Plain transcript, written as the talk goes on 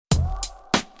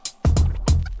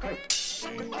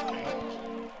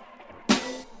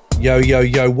Yo, yo,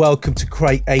 yo, welcome to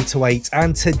Crate 808,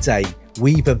 and today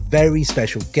we've a very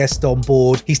special guest on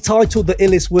board. He's titled the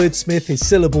illest wordsmith, his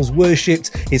syllables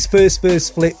worshipped, his first verse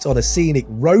flipped on a scenic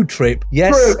road trip.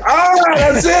 Yes.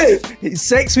 That's it.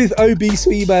 Sex with obese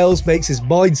females makes his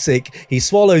mind sick. He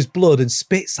swallows blood and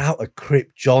spits out a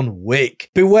crip John Wick.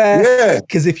 Beware,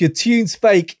 because if your tune's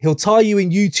fake, he'll tie you in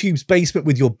YouTube's basement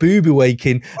with your boob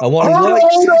waking. And while you're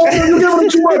giving him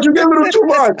too much. You're giving him too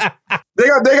much. They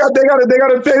got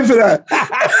to pay for that.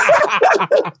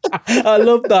 I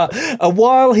love that. And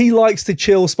while he likes to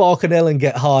chill, spark an L and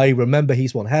get high, remember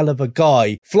he's one hell of a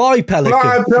guy. Fly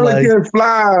Pelican,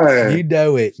 fly. You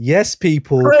know it. Yes,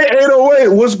 people. Crate 808,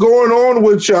 what's going on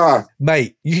with y'all?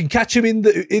 Mate, you can catch him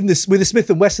with the Smith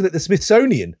 & Wesson at the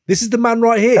Smithsonian. This is the man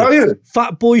right here. Hell yeah.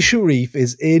 Fatboi Sharif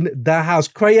is in the house.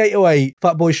 Crate 808,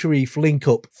 Fatboi Sharif, link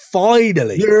up.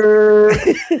 Finally. Yeah.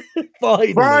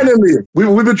 Finally.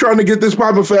 We've been trying to get this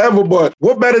popping forever, but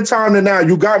what better time than now?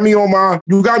 You got me in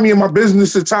my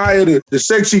business attire, the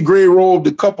sexy gray robe,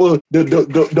 the cup of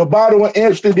the bottle of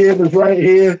Amsterdam is right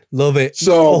here. Love it.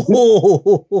 So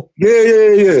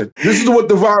yeah. This is what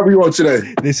the vibe we on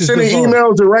today. This is sending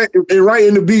emails and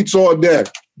writing the beats all day.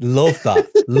 Love that.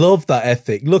 Love that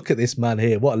ethic. Look at this man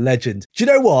here. What a legend. Do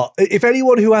you know what? If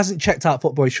anyone who hasn't checked out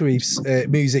Fatboi Sharif's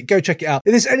music, go check it out.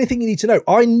 If there's anything you need to know,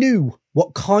 I knew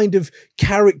what kind of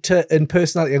character and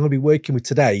personality I'm going to be working with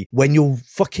today when you're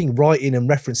fucking writing and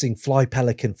referencing Fly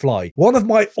Pelican Fly. One of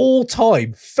my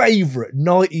all-time favourite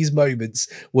 90s moments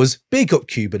was Big Up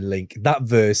Cuban Link, that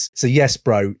verse. So yes,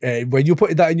 bro, when you're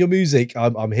putting that in your music,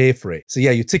 I'm here for it. So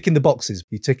yeah, you're ticking the boxes.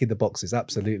 You're ticking the boxes,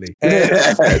 absolutely.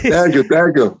 Thank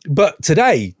you. But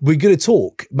today, we're going to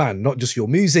talk, man, not just your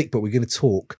music, but we're going to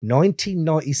talk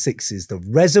 1996's The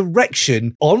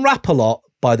Resurrection on Rap-A-Lot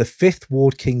by the Fifth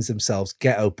Ward Kings themselves,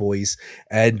 Geto Boys.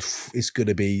 And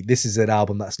this is an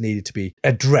album that's needed to be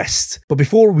addressed. But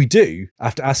before we do, I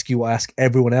have to ask you what I ask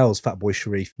everyone else, Fatboi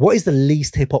Sharif. What is the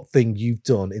least hip-hop thing you've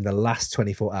done in the last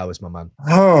 24 hours, my man?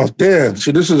 Oh, damn.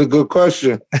 See, this is a good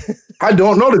question. I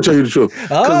don't know, to tell you the truth.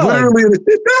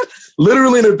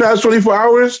 Literally in the past 24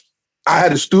 hours, I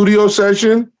had a studio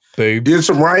session. Boom. Did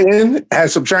some writing, had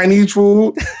some Chinese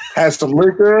food, had some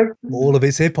liquor. All of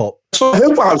it's hip-hop. So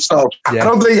hip-hop stuff. Yeah. I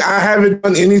don't think I haven't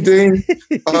done anything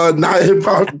not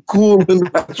hip-hop cool in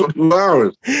the last 24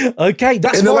 hours. Okay,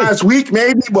 that's in the last week,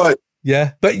 maybe, but...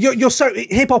 Yeah, but you're so...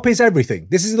 Hip-hop is everything.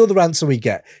 This is another answer we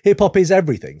get. Hip-hop is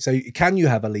everything. So can you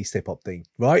have a least hip-hop thing,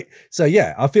 right? So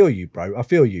yeah, I feel you, bro. I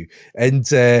feel you. And...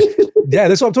 yeah,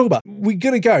 that's what I'm talking about. We're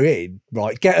going to go in,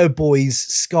 right? Geto Boys,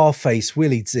 Scarface,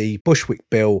 Willie D, Bushwick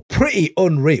Bill. Pretty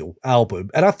unreal album.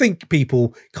 And I think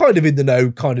people kind of in the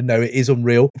know kind of know it is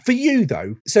unreal. For you,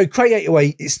 though, so Crate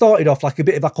 808, it started off like a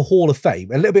bit of like a Hall of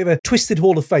Fame, a little bit of a twisted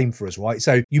Hall of Fame for us, right?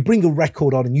 So you bring a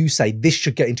record on and you say, this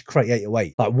should get into Crate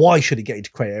 808. Like, why should it get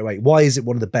into Crate 808? Why is it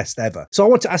one of the best ever? So I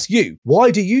want to ask you, why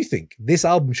do you think this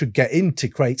album should get into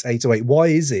Crate 808? Why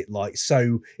is it like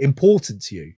so important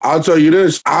to you? I'll tell you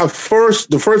this.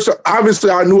 The first, obviously,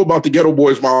 I knew about the Geto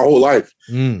Boys my whole life,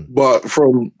 but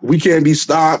from We Can't Be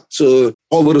Stopped to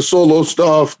all of the solo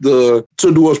stuff, To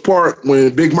Do Us Part,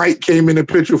 when Big Mike came in the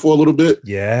picture for a little bit.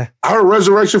 Yeah. I heard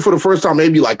Resurrection for the first time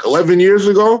maybe like 11 years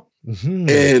ago. Mm-hmm.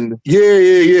 And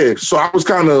yeah. So I was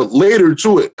kind of later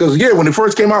to it. Because when it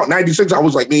first came out in 96, I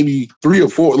was like maybe 3 or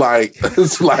 4. Like,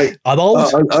 it's like... I'm old.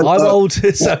 I'm old.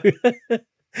 So.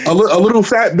 a little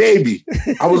fat baby.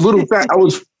 I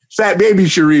was fat baby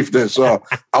Sharif then, so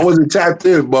I wasn't tapped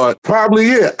in, but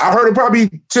probably, I heard it probably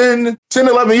 10,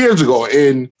 11 years ago.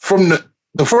 And from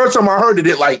the first time I heard it,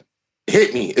 it like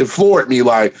hit me, it floored me,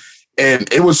 like,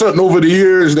 and it was something over the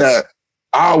years that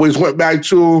I always went back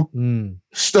to,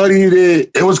 studied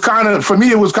it. It was kind of, for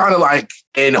me, it was kind of like,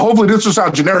 and hopefully this will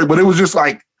sound generic, but it was just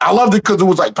like, I loved it because it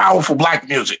was like powerful Black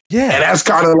music. Yeah. And that's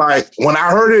kind of like, when I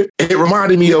heard it, it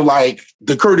reminded me of like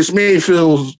the Curtis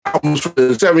Mayfield albums from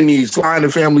the 70s, Sly and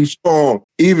the Family Stone,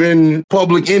 even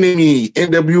Public Enemy,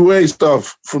 NWA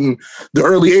stuff from the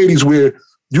early 80s, where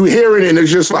you hear it and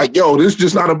it's just like, yo, this is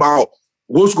just not about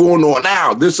what's going on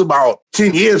now. This is about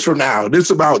 10 years from now.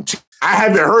 I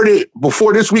haven't heard it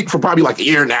before this week for probably like a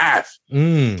year and a half.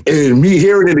 And me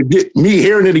hearing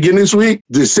it again this week,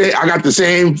 I got the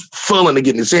same feeling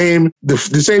again,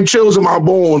 the same chills in my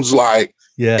bones, like,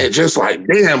 and just like,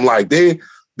 damn, like they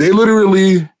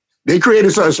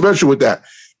created something special with that.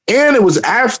 And it was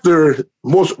after,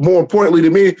 more importantly to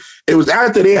me, it was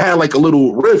after they had like a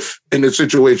little riff in the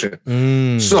situation.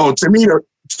 So to me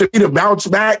to bounce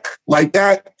back like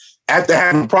that, after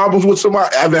having problems with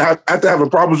somebody, after having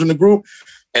problems in the group,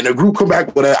 and the group come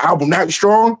back with an album that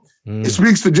strong, It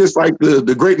speaks to just like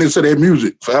the greatness of their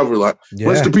music forever. Like,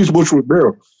 rest in peace, Bushwick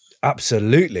Bill.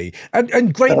 Absolutely.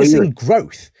 And greatness in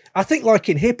growth. I think like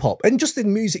in hip hop and just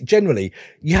in music generally,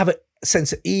 you have a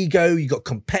sense of ego, you got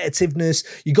competitiveness,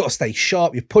 you got to stay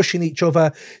sharp, you're pushing each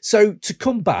other. So to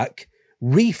come back,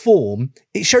 reform,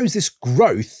 it shows this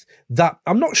growth that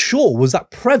I'm not sure was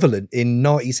that prevalent in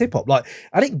 90s hip hop. Like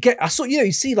I saw,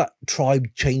 you see like Tribe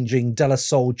changing, De La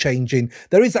Soul changing.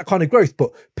 There is that kind of growth,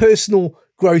 but personal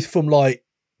growth from like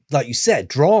you said,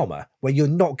 drama, where you're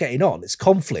not getting on, it's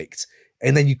conflict.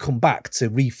 And then you come back to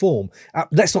reform.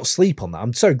 Let's not sleep on that.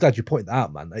 I'm so glad you pointed that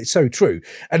out, man. It's so true.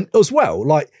 And as well,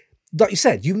 like you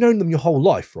said, you've known them your whole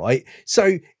life, right?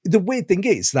 So the weird thing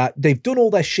is that they've done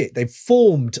all their shit. They've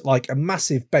formed like a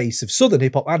massive base of Southern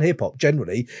hip hop and hip hop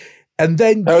generally, and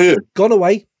then gone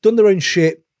away, done their own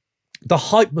shit. The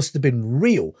hype must have been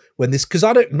real when this, because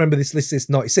I don't remember this list, this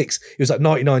 96. It was like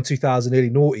 99, 2000, early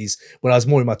noughties when I was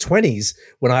more in my 20s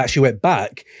when I actually went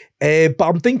back. But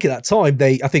I'm thinking at that time,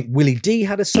 I think Willie D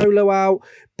had a solo out,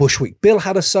 Bushwick Bill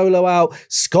had a solo out,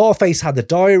 Scarface had the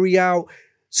Diary out.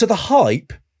 So the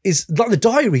hype is like the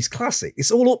Diary's classic. It's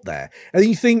all up there. And then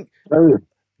you think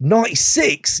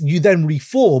 96, you then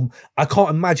reform. I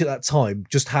can't imagine at that time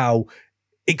just how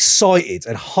excited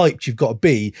and hyped you've got to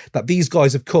be that these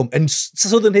guys have come, and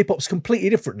Southern hip hop's completely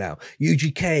different now.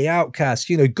 UGK,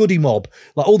 Outkast, Goody Mob,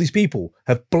 like all these people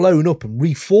have blown up and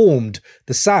reformed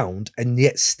the sound, and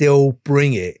yet still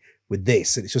bring it with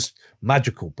this, and it's just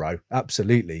magical, bro.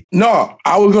 Absolutely. No,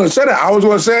 I was going to say that. I was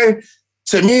going to say,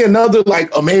 to me, another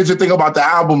like amazing thing about the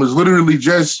album is literally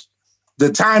just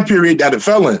the time period that it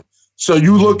fell in. So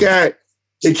you look at,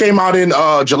 it came out in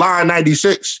July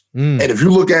 96. And if you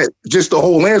look at just the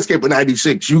whole landscape of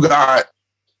 96, you got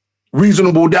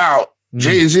Reasonable Doubt,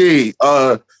 Jay-Z,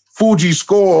 Fuji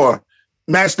Score,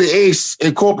 Master Ace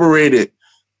Incorporated,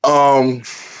 a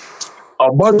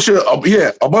bunch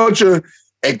of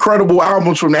incredible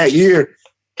albums from that year.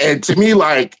 And to me,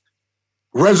 like,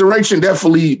 Resurrection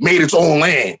definitely made its own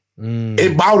lane.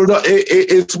 It bottled up,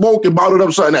 it smoked and bottled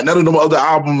up something that none of them other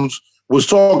albums was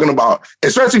talking about,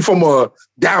 especially from a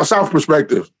down south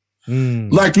perspective.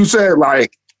 Like you said,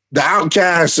 like the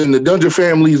Outcasts and the Dungeon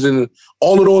Families and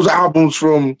all of those albums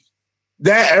from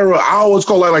that era, I always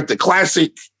call that like the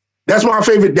classic. That's my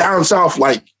favorite down south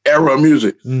like era of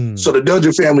music. So the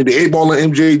Dungeon Family, the 8-Ball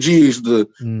and MJGs, the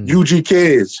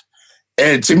UGKs.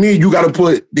 And to me, you got to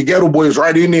put the Geto Boys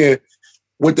right in there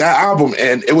with that album.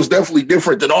 And it was definitely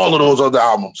different than all of those other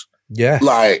albums. Yeah.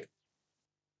 Like,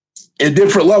 in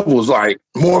different levels, like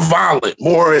more violent,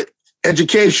 more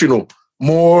educational,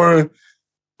 more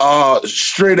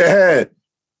straight ahead,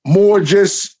 more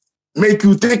just make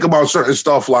you think about certain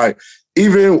stuff. Like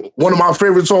even one of my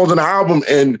favorite songs on the album,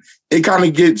 and it kind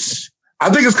of gets, I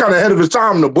think it's kind of ahead of its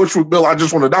time, the Bushwick Bill, I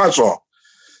Just Want to Die song.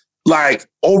 Like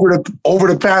over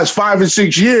the past 5 or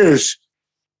 6 years,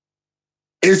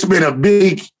 it's been a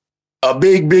big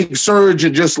surge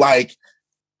in just like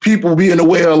people being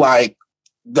aware of like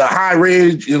the high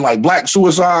rage and like Black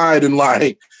suicide and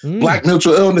like Black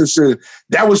mental illness. And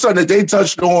that was something that they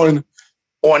touched on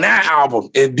that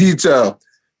album in detail.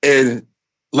 And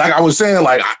like I was saying,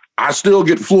 like I still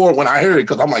get floored when I hear it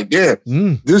because I'm like, damn,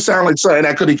 this sounds like something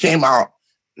that could have came out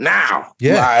now.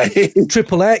 Yeah. Like,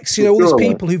 Triple X, all these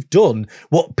people who've done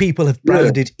what people have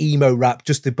branded emo rap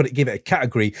just to give it a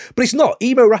category. But it's not.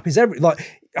 Emo rap is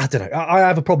I don't know. I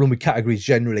have a problem with categories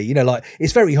generally. Like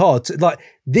it's very hard to like.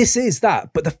 This is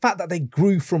that, but the fact that they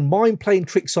grew from Mind Playing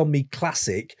Tricks on Me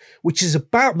classic, which is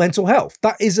about mental health,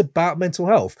 that is about mental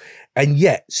health, and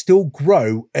yet still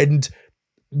grow. And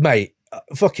mate,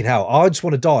 fucking hell, I Just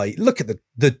Want to Die. Look at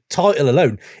the title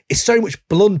alone. It's so much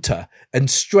blunter and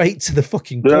straight to the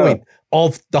fucking point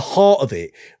of the heart of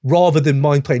it, rather than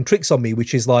Mind Playing Tricks on Me,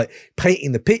 which is like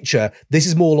painting the picture. This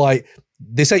is more like.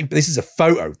 This is a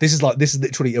photo. This is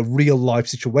literally a real life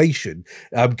situation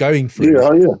going through.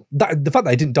 The fact that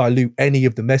I didn't dilute any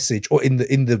of the message or in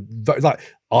the like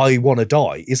I want to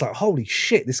die is like, holy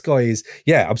shit, this guy is.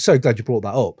 Yeah, I'm so glad you brought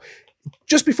that up.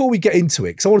 Just before we get into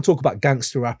it, because I want to talk about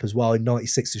gangster rap as well in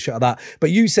 96 and shit like that. But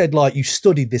you said like you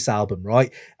studied this album,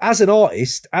 right? As an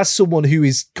artist, as someone who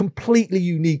is completely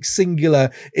unique, singular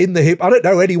in the hip, I don't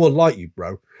know anyone like you,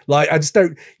 bro. Like I just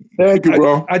don't. Thank you,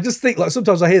 bro. I just think like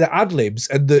sometimes I hear the ad libs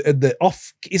and the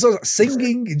off. It's like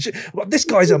singing. This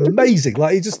guy's amazing.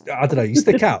 Like he just, I don't know. You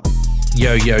stick out.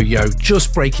 Yo, yo, yo,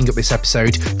 just breaking up this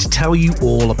episode to tell you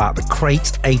all about the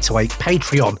Crate 808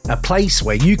 Patreon, a place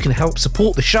where you can help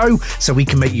support the show so we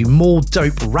can make you more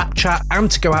dope rap chat and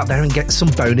to go out there and get some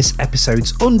bonus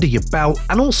episodes under your belt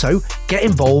and also get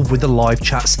involved with the live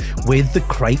chats with the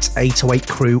Crate 808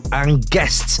 crew and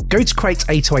guests. Go to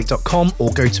crate808.com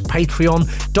or go to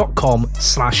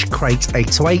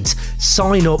patreon.com/crate808.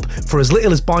 Sign up. For as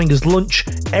little as buying us lunch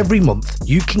every month,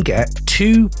 you can get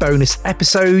 2 bonus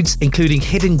episodes, including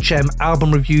hidden gem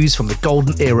album reviews from the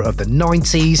golden era of the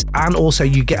 90s, and also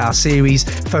you get our series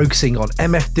focusing on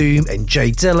MF Doom and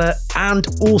Jay Dilla, and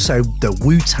also the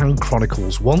Wu-Tang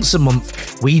Chronicles. Once a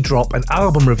month, we drop an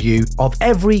album review of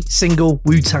every single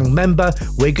Wu-Tang member.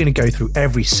 We're going to go through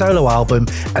every solo album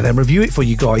and then review it for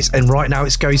you guys. And right now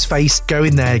it's Ghostface. Go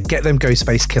in there, get them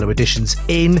Ghostface Killer editions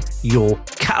in your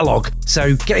catalogue.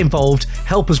 So get involved,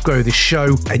 help us grow this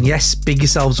show, and yes, big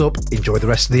yourselves up. Enjoy the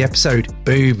rest of the episode.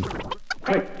 Boom.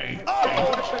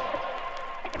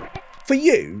 For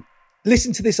you,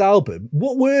 listen to this album,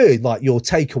 what were like your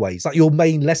takeaways, like your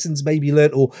main lessons maybe you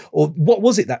learned, or what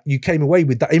was it that you came away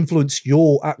with that influenced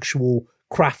your actual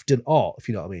craft and art, if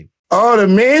you know what I mean? The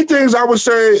main things I would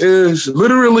say is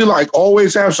literally like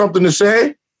always have something to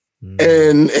say,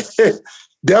 and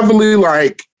definitely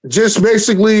like just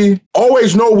basically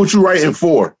always know what you're writing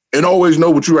for and always know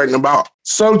what you're writing about.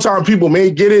 Sometimes people may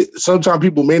get it, sometimes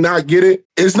people may not get it.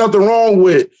 It's nothing wrong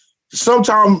with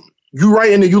sometimes you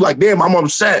writing and you like, damn, I'm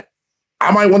upset.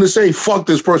 I might want to say, fuck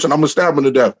this person, I'm gonna stab him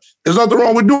to death. There's nothing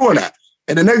wrong with doing that.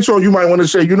 And the next one, you might want to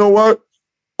say, you know what?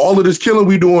 All of this killing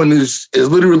we doing is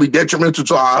literally detrimental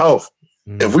to our health.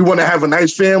 If we want to have a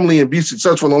nice family and be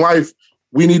successful in life,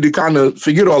 we need to kind of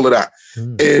forget all of that.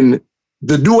 And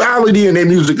the duality in their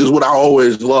music is what I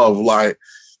always love. Like,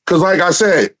 because like I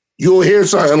said, you'll hear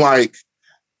something like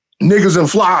Niggas and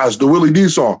Flies, the Willie D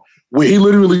song, where he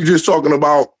literally just talking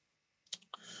about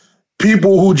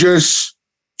people who just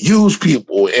use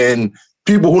people and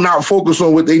people who not focus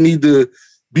on what they need to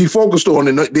be focused on,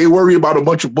 and they worry about a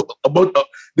bunch of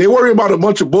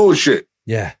bullshit.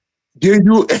 Yeah. Did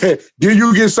you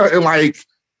get something like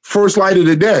First Light of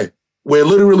the Day, where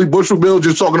literally Bushel Bill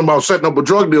just talking about setting up a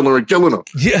drug dealer and killing him?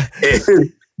 Yeah.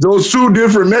 And those 2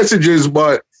 different messages,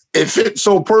 but it fits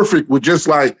so perfect with just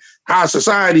like how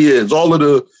society is, all of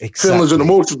the feelings and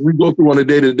emotions we go through on a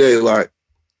day-to-day, like.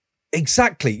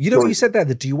 Exactly. You know what you said there,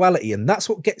 the duality, and that's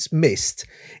what gets missed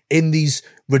in these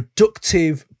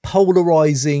reductive,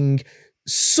 polarizing,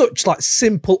 such like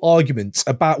simple arguments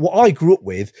about what I grew up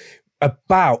with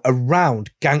around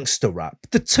gangster rap.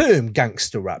 The term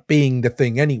gangster rap being the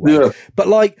thing anyway. Yeah. But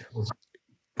like,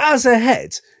 as a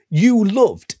head, you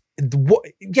loved what,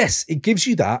 yes, it gives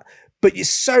you that, but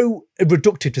it's so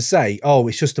reductive to say, oh,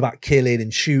 it's just about killing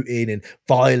and shooting and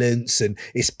violence and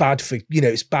it's bad for,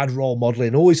 it's bad role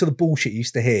modeling, all this other bullshit you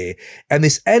used to hear. And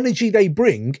this energy they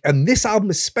bring, and this album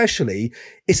especially,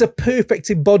 is a perfect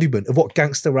embodiment of what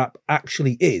gangster rap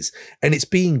actually is. And it's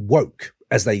being woke,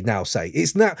 as they now say.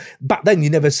 It's not, back then you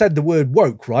never said the word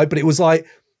woke, right? But it was like,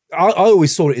 I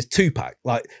always saw it as Tupac.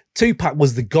 Like Tupac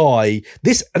was the guy.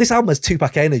 This album has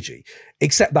Tupac energy,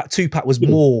 except that Tupac was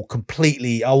more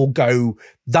completely, I will go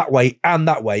that way and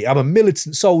that way. I'm a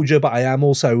militant soldier, but I am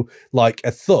also like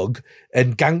a thug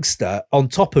and gangster on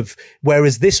top of,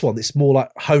 whereas this one, it's more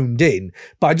like honed in.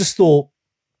 But I just thought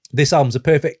this album's a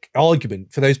perfect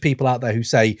argument for those people out there who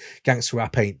say gangster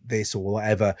rap ain't this or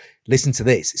whatever. Listen to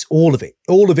this. It's all of it.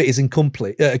 All of it is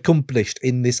accomplished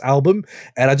in this album.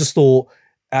 And I just thought,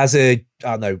 as a,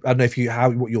 I don't know if you,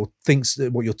 what your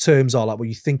terms are, like what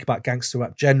you think about gangster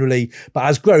rap generally, but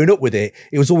as growing up with it,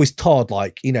 it was always Todd,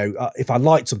 like, if I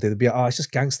liked something, they'd be like, oh, it's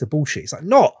just gangster bullshit. It's like,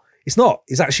 it's not.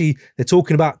 It's actually, they're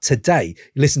talking about today.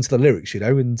 You listen to the lyrics,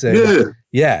 and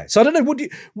yeah. So I don't know, what do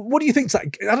you think? I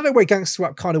don't know where gangster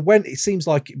rap kind of went. It seems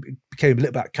like it became a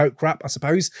little bit coke rap, I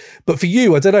suppose. But for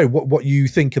you, I don't know what you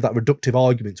think of that reductive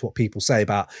argument to what people say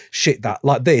about shit that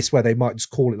like this, where they might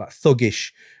just call it like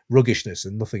thuggish ruggishness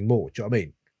and nothing more. Do you know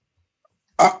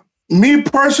what I mean? Me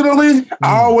personally,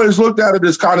 I always looked at it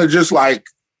as kind of just like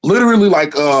literally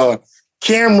like a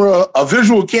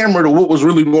visual camera to what was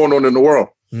really going on in the world.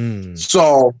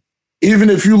 So even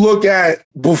if you look at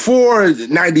before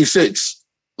 96,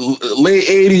 late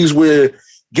 80s, where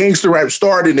gangster rap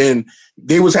started and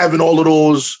they was having all of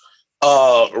those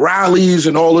rallies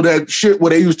and all of that shit where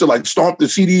they used to like stomp the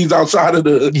CDs outside of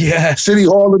the city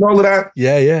hall and all of that.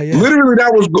 Yeah. Literally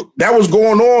that was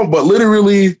going on, but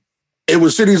literally it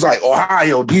was cities like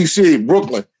Ohio, DC,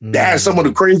 Brooklyn that had some of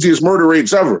the craziest murder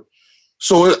rates ever.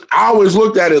 So I always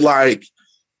looked at it like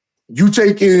you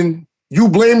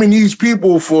blaming these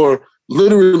people for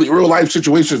literally real life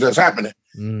situations that's happening.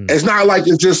 It's not like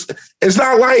it's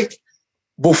not like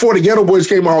before the Geto Boys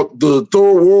came out, the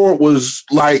Third Ward was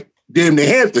like damn the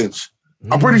Hamptons.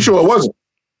 I'm pretty sure it wasn't.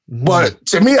 But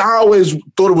to me, I always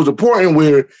thought it was important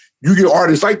where you get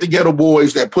artists like the Geto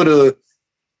Boys that put a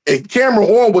camera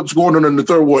on what's going on in the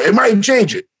Third Ward. It might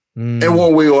change it in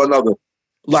one way or another.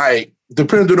 Like,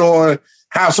 depending on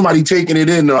how somebody taking it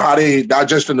in or how they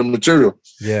digesting the material.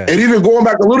 Yeah. And even going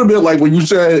back a little bit, like when you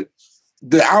said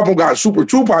the album got super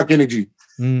Tupac energy,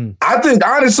 I think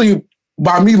honestly,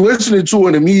 by me listening to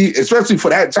it and me, especially for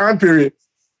that time period,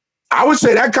 I would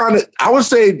say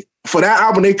for that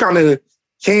album, they kind of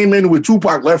came in with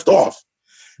Tupac left off.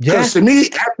 Because to me,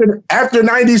 after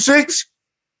 96,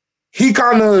 he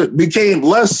kind of became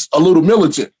a little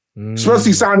militant,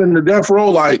 especially signing the Death Row.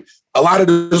 Like a lot of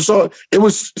the song, it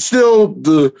was still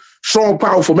the strong,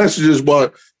 powerful messages,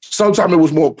 but sometimes it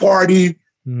was more party.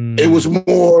 It was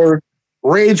more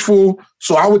rageful.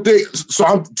 So I would think,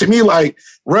 to me, like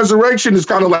Resurrection is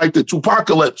kind of like the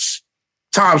Tupacalypse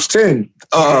times 10.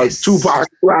 Tupac,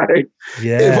 like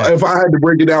if I had to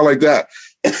break it down like that.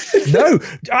 No,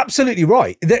 absolutely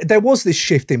right. There was this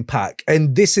shift in Pac,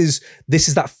 and this is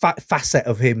that facet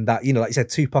of him that, you know, like you said,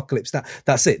 Tupacalypse.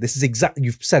 That's it. This is exactly,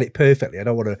 you've said it perfectly. I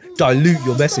don't want to dilute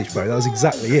your message, bro. That was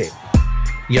exactly it.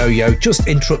 Yo, just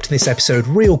interrupting this episode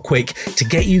real quick to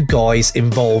get you guys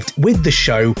involved with the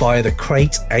show via the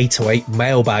Crate 808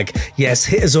 mailbag. Yes,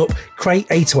 hit us up,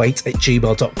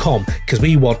 crate808@gmail.com, because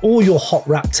we want all your hot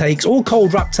rap takes, all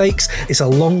cold rap takes. It's a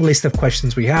long list of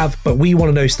questions we have, but we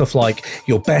want to know stuff like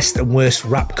your best and worst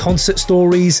rap concert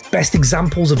stories, best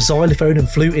examples of xylophone and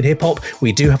flute in hip-hop.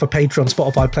 We do have a Patreon,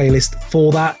 Spotify playlist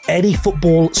for that. Any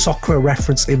football, soccer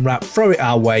reference in rap, throw it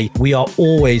our way. We are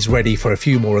always ready for a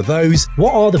few more of those.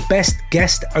 What are the best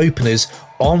guest openers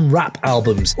on rap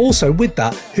albums? Also, with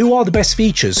that, who are the best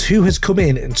features? Who has come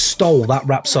in and stole that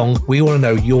rap song? We want to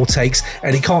know your takes,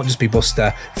 and it can't just be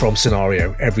Buster from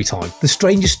Scenario every time. The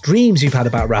strangest dreams you've had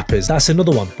about rappers, that's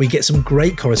another one. We get some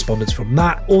great correspondence from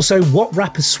that. Also, what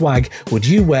rapper's swag would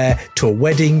you wear to a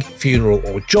wedding, funeral,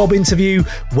 or job interview?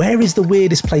 Where is the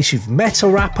weirdest place you've met a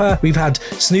rapper? We've had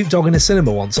Snoop Dogg in a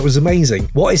cinema once. It was amazing.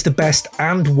 What is the best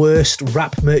and worst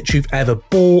rap merch you've ever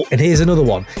bought? And here's another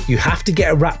one. You have to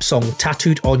get a rap song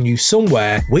tattooed on you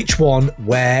somewhere. Which one,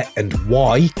 where, and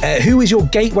why? Who is your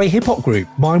gateway hip-hop group?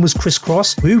 Mine was Criss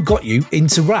Cross. Who got you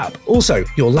into rap? Also,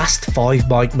 your last 5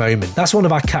 mic moment. That's one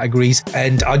of our categories,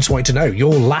 and I just wanted to know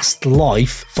your last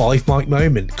life 5 mic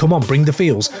moment. Come on, bring the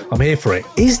feels. I'm here for it.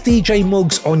 Is DJ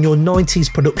Muggs on your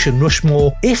 90s production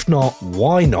Rushmore? If not,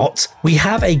 why not? We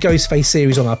have a Ghostface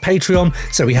series on our Patreon,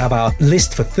 so we have our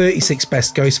list for 36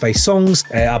 best Ghostface songs,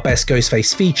 our best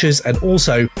Ghostface features, and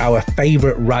also our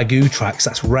favourite Ragu tracks.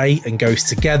 That's Ray and Ghost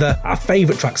together. Our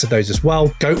favourite tracks of those as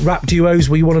well. Goat rap duos,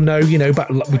 we want to know, you know,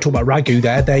 but we talk about Ragu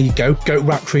there you go. Goat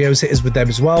rap trios, hit us with them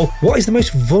as well. What is the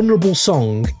most vulnerable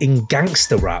song in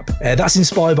gangster rap? That's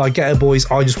inspired by Geto Boys'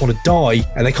 I Just Want to Die,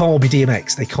 and they can't all be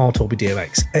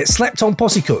DMX. Slept on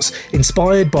Posse Cuts,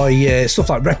 inspired by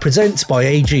stuff like Represent by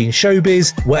AG and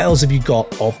Showbiz. What else have you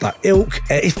got of that ilk?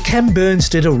 If Ken Burns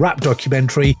did a rap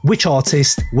documentary, which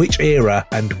artist, which era,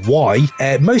 and why?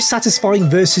 Most satisfying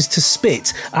verses to spit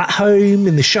at home,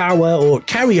 in the shower, or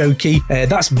karaoke.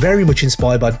 That's very much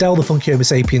inspired by Del the Funky Homo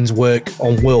Sapiens' work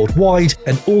on Worldwide.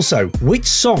 And also, which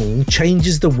song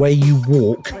changes the way you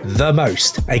walk the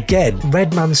most? Again,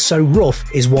 Redman's So Rough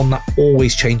is one that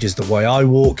always changes the way I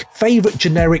walk. Favourite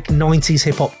generic 90s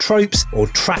hip-hop tropes or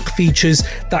track features?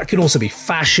 That can also be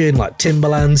fashion, like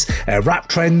Timberlands, rap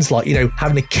trends, like, you know,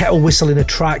 having a kettle whistle in a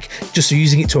track, just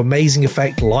using it to amazing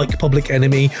effect, like Public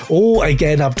Enemy, or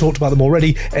again, I've talked about them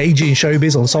already, AG and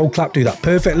Showbiz on Soul Clap do that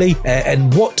perfectly.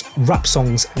 And what rap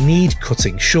songs need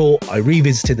cutting short? I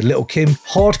revisited the Lil' Kim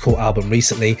Hardcore album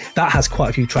recently. That has quite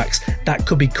a few tracks that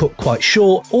could be cut quite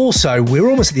short. Also, we're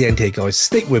almost at the end here, guys.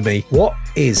 Stick with me. What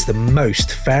is the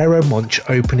most Pharaoh Monch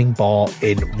opening bar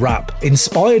in rap?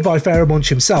 Inspired by Pharaoh Monch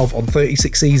himself on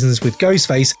 36 Seasons with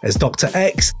Ghostface as Dr.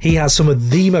 X, he has some of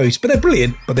the most, but they're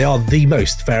brilliant, but they are the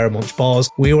most Pharaoh Monch bars.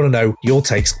 We want to know your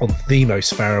takes on the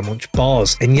most Pharaoh Monch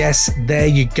bars. And yes, there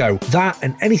you go. That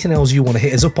and anything else you want to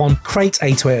hit us up on,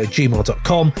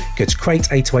 crate808@gmail.com. Go to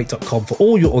crate808.com for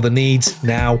all your other needs.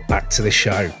 Now, back to the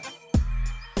show.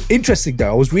 Interesting though,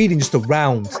 I was reading just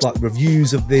around like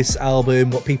reviews of this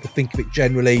album, what people think of it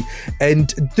generally,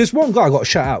 and there's one guy I got to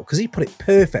shout out because he put it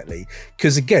perfectly,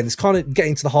 because again, it's kind of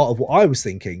getting to the heart of what I was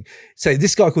thinking. So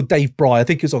this guy called Dave Bry, I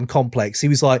think he was on Complex, he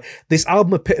was like, this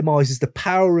album epitomizes the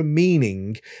power and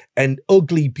meaning and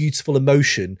ugly beautiful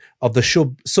emotion of the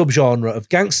subgenre of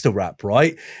gangster rap,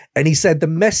 right? And he said the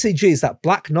message is that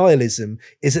black nihilism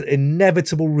is an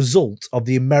inevitable result of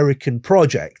the American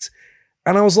project.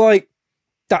 And I was like,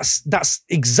 that's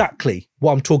exactly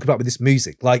what I'm talking about with this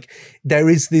music. Like, there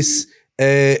is this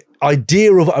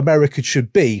idea of what America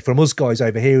should be from us guys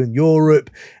over here in Europe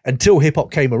until hip hop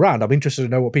came around. I'm interested to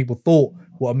know what people thought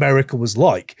what America was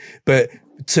like. But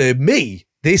to me,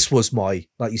 this was my,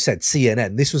 like you said,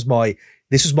 CNN. This was my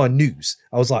news.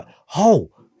 I was like,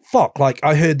 oh fuck! Like,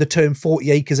 I heard the term 40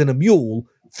 acres and a mule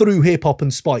through hip hop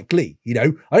and Spike Lee. You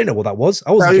know, I didn't know what that was.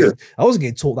 I wasn't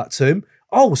getting taught that term.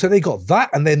 Oh, so they got that,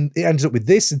 and then it ended up with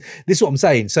this, and this is what I'm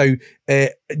saying. So,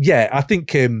 yeah, I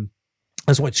think I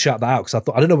just wanted to shout that out because I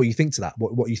thought, I don't know what you think to that,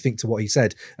 what you think to what he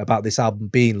said about this album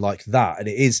being like that, and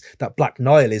it is that black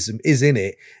nihilism is in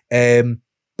it,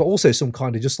 but also some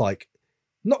kind of just like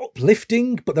not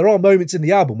uplifting, but there are moments in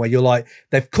the album where you're like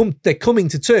they're coming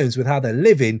to terms with how they're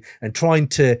living and trying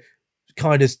to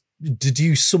kind of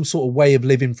deduce some sort of way of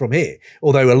living from here.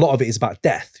 Although a lot of it is about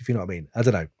death, if you know what I mean. I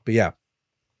don't know, but yeah.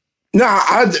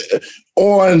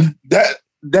 On that,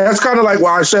 that's kind of like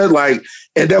why I said, like,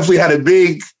 it definitely had a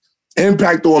big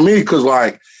impact on me, because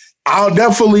like I'll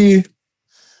definitely,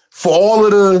 for all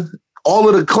of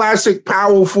the classic,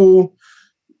 powerful,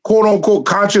 quote unquote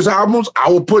conscious albums,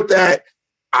 I'll put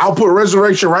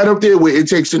Resurrection right up there with It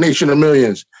Takes a Nation of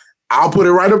Millions. I'll put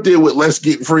it right up there with Let's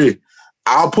Get Free.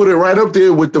 I'll put it right up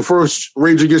there with the first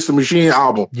Rage Against the Machine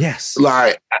album. Yes.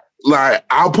 Like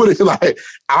I'll put it right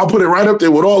up there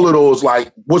with all of those,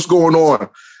 like What's Going On,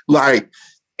 like,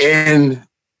 and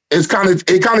it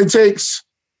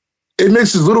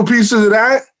mixes little pieces of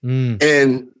that,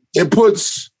 and it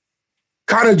puts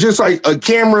kind of just like a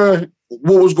camera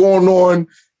what was going on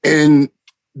in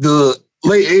the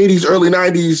late 80s, early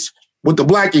 90s with the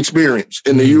black experience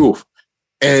in the youth,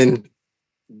 and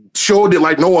showed it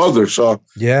like no other. So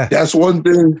yeah, that's one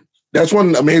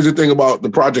amazing thing about the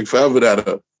Project Forever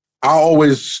that I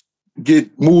always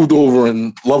get moved over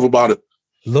and love about it.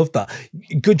 Love that.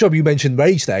 Good job you mentioned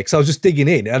Rage there, because I was just digging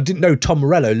in. I didn't know Tom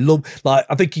Morello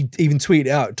I think he even tweeted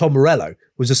out, Tom Morello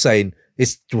was just saying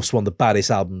it's just one of the baddest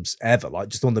albums ever, like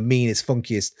just one of the meanest,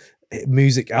 funkiest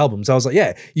music albums. I was like,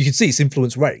 yeah, you can see it's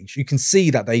influenced Rage. You can see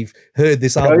that they've heard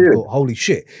this album and thought, holy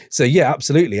shit. So yeah,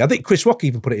 absolutely. I think Chris Rock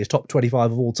even put it in his top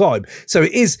 25 of all time. So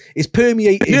it's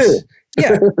permeated.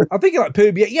 Yeah, I think it like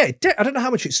permeate. Yeah, I don't know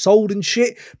how much it sold and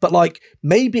shit, but like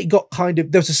maybe it got kind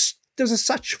of, there was a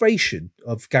saturation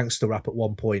of gangster rap at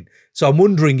one point. So I'm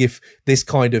wondering if this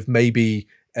kind of maybe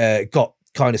got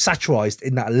kind of satirized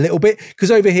in that a little bit,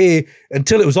 because over here,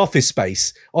 until it was Office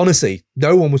Space, honestly,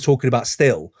 no one was talking about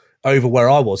Still over where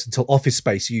I was until Office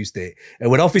Space used it. And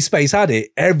when Office Space had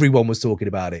it, everyone was talking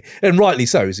about it. And rightly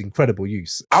so, it's incredible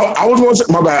use. I was going to say,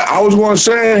 my bad. I was going to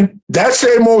say, that's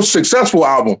their most successful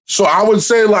album. So I would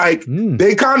say like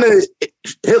they kind of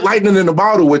hit lightning in the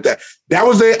bottle with that. That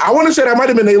was I want to say that might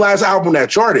have been their last album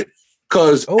that charted.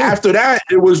 Because after that,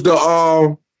 it was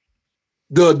the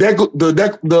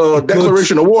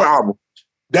Declaration of War album.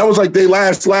 That was like their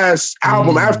last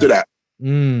album after that.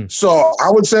 So I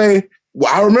would say,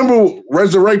 I remember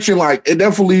Resurrection, like it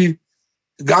definitely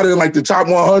got in like the top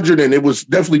 100, and it was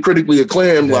definitely critically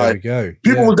acclaimed. There like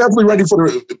people was definitely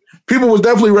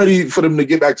ready for them to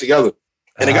get back together,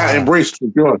 and it got embraced for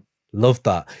sure. Love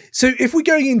that. So if we're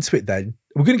going into it, then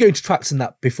we're going to go into tracks and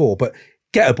that before, but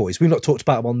Geto Boys, we've not talked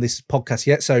about them on this podcast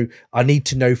yet, so I need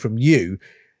to know from you.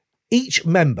 Each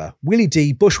member, Willie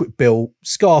D, Bushwick Bill,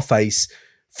 Scarface,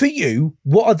 for you,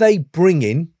 what are they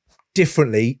bringing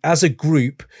differently as a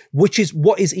group? What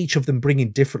is each of them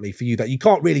bringing differently for you that you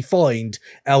can't really find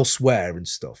elsewhere and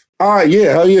stuff?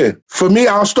 Yeah, hell yeah. For me,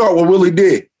 I'll start with Willie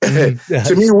D.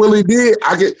 To me, Willie D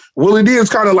is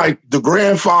kind of like the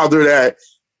grandfather that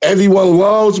everyone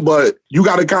loves, but you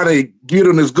got to kind of get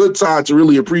on his good side to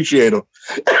really appreciate him.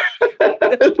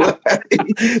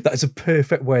 That's a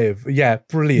perfect way of,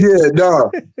 brilliant. Yeah,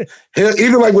 no.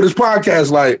 Even like with his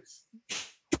podcast, like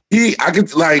he's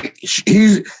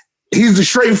the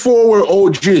straightforward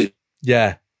OG.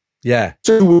 Yeah.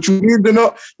 Tell you what you need to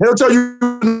know. He'll tell you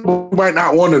you might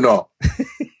not want to know.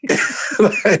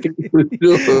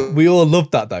 We all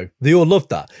love that, though. They all love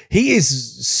that. He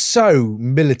is so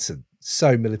militant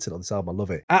on this album. I love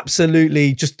it.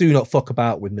 Absolutely. Just do not fuck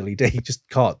about with Millie D. Just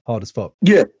can't. Hard as fuck.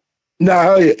 Yeah.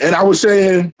 Nah, and I was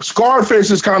saying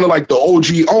Scarface is kind of like the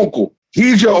OG uncle.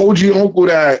 He's your OG uncle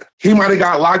that he might have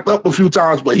got locked up a few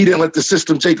times, but he didn't let the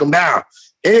system take him down.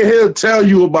 And he'll tell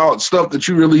you about stuff that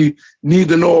you really need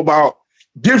to know about,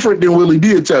 different than Willie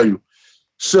D will tell you.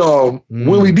 So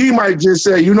Willie D might just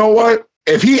say, you know what?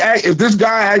 If this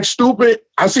guy acts stupid,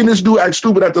 I seen this dude act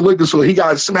stupid at the liquor store, he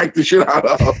got smacked the shit out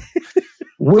of.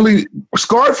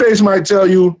 Scarface might tell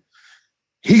you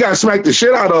he got smacked the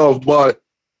shit out of, but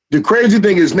the crazy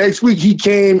thing is next week he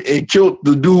came and killed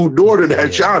the dude's daughter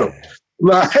that shot him.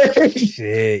 Like,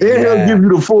 shit, he'll give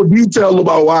you the full detail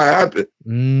about why it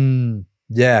happened.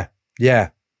 Yeah.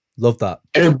 Love that.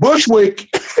 And Bushwick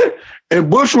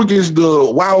is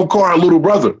the wild card little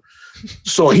brother.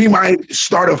 So he might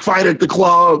start a fight at the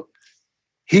club.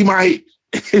 He might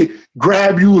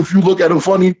grab you if you look at him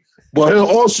funny. But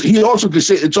he also can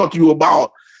sit and talk to you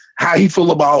about how he feel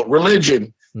about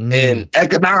religion and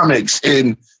economics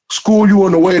and school you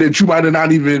in a way that you might have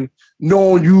not even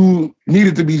known you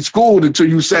needed to be schooled until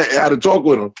you sat and had to talk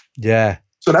with him. Yeah.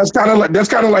 So that's kind of like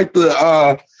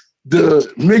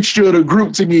the mixture of the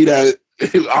group to me that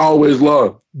I always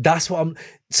love. That's what I'm.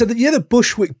 So the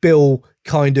Bushwick Bill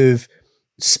kind of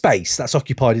space that's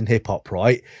occupied in hip hop,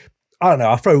 right? I don't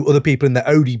know. I throw other people in there.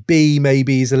 ODB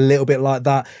maybe is a little bit like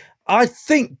that. I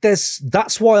think that's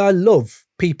why I love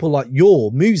people like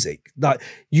your music. Like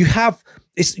you're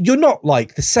not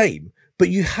like the same, but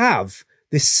you have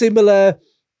this similar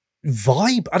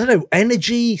vibe. I don't know,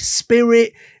 energy,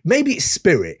 spirit. Maybe it's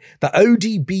spirit, that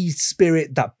ODB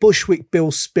spirit, that Bushwick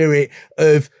Bill spirit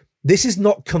of this is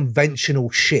not conventional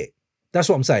shit. That's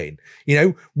what I'm saying. You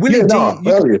know, Willie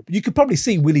D, you could probably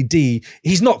see Willie D,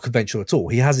 he's not conventional at all.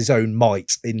 He has his own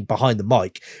might in behind the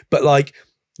mic, but like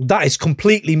that is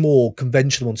completely more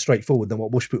conventional and straightforward than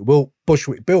what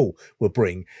Bushwick Bill will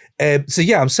bring. So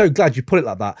yeah, I'm so glad you put it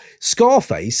like that.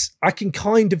 Scarface, I can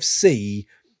kind of see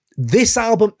this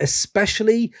album,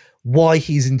 especially why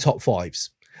he's in top fives.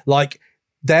 Like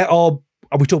we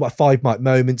talk about 5 mic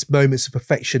moments of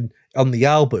perfection on the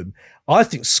album. I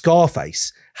think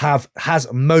Scarface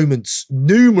has moments,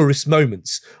 numerous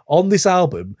moments on this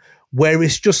album where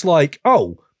it's just like,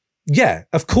 oh, yeah,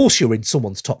 of course you're in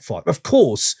someone's top 5. Of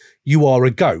course you are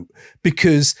a GOAT,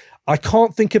 because I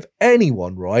can't think of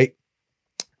anyone, right?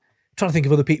 I'm trying to think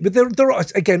of other people, but there are,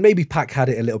 again, maybe Pac had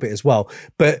it a little bit as well,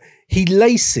 but he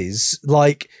laces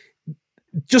like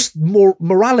just more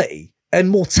morality and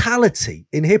mortality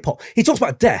in hip hop. He talks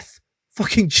about death.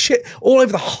 Fucking shit all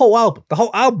over the whole album. The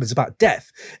whole album is about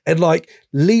death, and like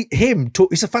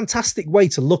it's a fantastic way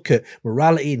to look at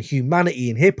morality and humanity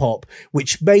in hip hop,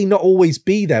 which may not always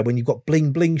be there when you've got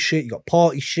bling bling shit, you got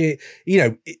party shit. You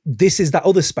know, this is that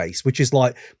other space, which is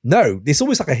like, no, it's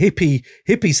almost like a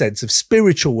hippie sense of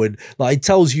spiritual, and like it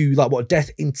tells you like what death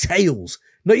entails.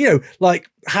 No, you know, like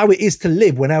how it is to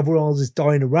live when everyone else is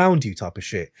dying around you, type of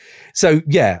shit. So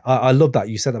yeah, I love that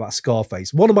you said about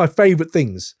Scarface. One of my favorite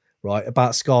things, right,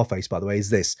 about Scarface, by the way,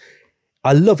 is this.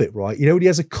 I love it, right? You know, when he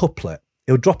has a couplet,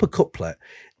 he'll drop a couplet,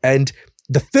 and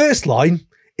the first line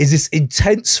is this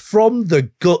intense from the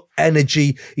gut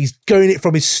energy. He's going it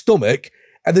from his stomach.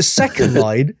 And the second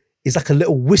line is like a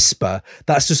little whisper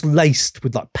that's just laced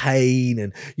with like pain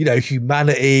and, you know,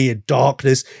 humanity and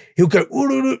darkness. He'll go,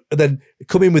 and then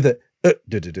come in with a,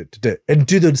 and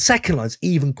do the second lines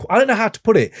even. I don't know how to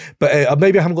put it, but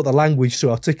maybe I haven't got the language to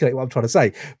articulate what I'm trying to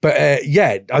say. But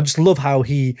yeah, I just love how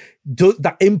he does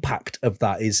that. Impact of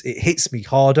that is it hits me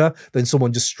harder than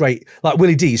someone just straight like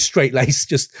Willie D, straight laced,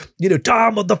 just, you know,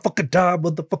 damn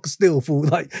motherfucker, still fool.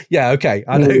 Like, yeah, okay,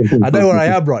 I know where I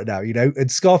am right now, you know.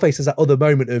 And Scarface has that other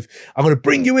moment of I'm going to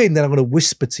bring you in, then I'm going to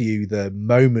whisper to you the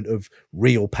moment of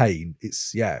real pain.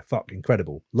 It's fuck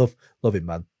incredible. Love him,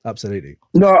 man. Absolutely.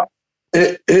 No.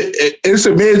 It's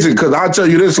amazing because I'll tell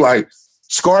you this, like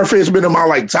Scarface been in my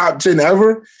like top 10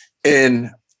 ever.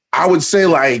 And I would say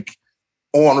like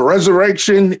on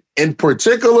Resurrection in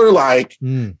particular, like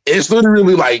it's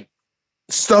literally like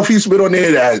stuff he spit on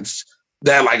there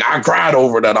that like I cried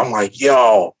over that. I'm like,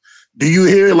 yo, do you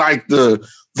hear like the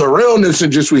realness in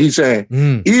just what he's saying?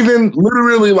 Even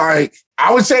literally like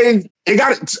I would say it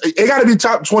got to be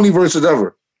top 20 verses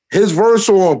ever. His verse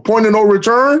on Point of No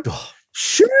Return.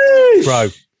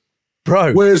 Sheesh.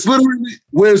 Bro. Where it's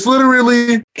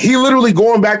literally he literally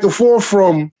going back and forth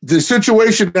from the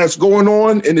situation that's going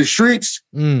on in the streets,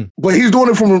 but he's doing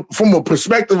it from a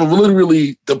perspective of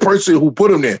literally the person who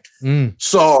put him there.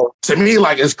 So to me,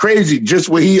 like it's crazy. Just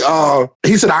where he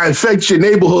said, I infect your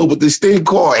neighborhood with this thing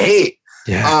called hate.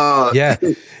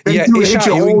 Make you hit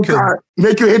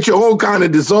your own kind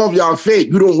and dissolve y'all fate.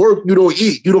 You don't work, you don't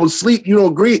eat, you don't sleep, you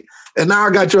don't greet. and now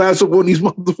I got your ass up on these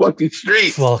motherfucking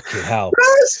streets. Fucking hell.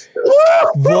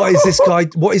 What is this guy?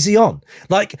 What is he on?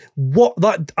 Like, what?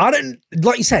 Like, I don't,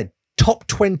 like you said, top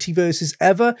 20 verses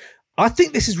ever. I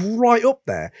think this is right up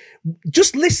there.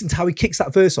 Just listen to how he kicks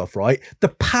that verse off, right? The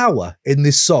power in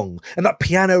this song and that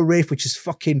piano riff, which is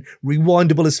fucking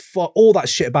rewindable as fuck, all that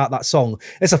shit about that song.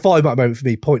 It's a 5-minute moment for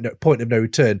me, point of no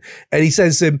return. And he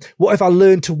says, what if I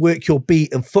learn to work your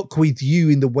beat and fuck with you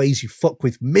in the ways you fuck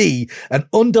with me and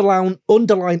underline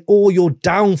all your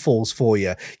downfalls for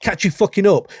you, catch you fucking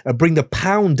up and bring the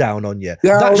pound down on you.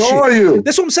 Yeah, that how are you?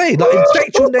 That's what I'm saying. Like,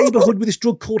 infect your neighborhood with this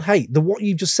drug called hate. What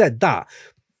you just said, that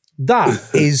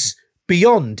is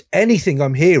beyond anything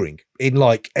I'm hearing in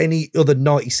like any other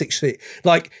 96 shit.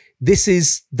 Like, this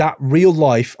is that real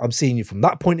life. I'm seeing you from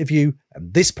that point of view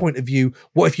and this point of view.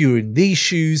 What if you were in these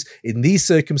shoes, in these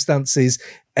circumstances?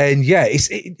 And yeah,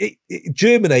 it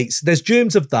germinates. There's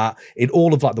germs of that in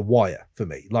all of like The Wire for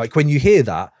me. Like, when you hear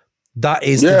that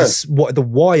is what The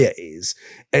Wire is.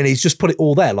 And he's just put it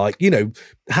all there. Like, you know,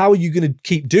 how are you going to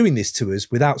keep doing this to us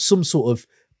without some sort of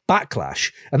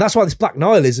backlash? And that's why this black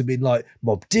nihilism in like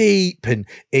Mobb Deep and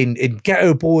in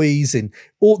Geto Boys and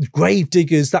all the Grave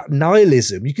Diggers, that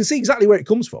nihilism, you can see exactly where it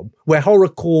comes from, where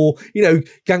horrorcore, you know,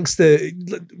 gangster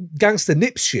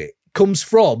nip shit comes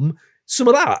from. Some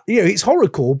of that, you know, it's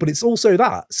horrorcore, but it's also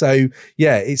that. So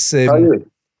yeah, it's you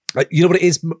know what it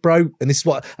is, bro? And this is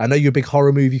what, I know you're a big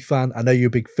horror movie fan. I know you're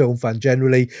a big film fan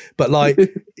generally, but like,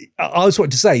 I just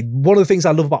wanted to say, one of the things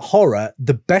I love about horror,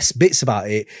 the best bits about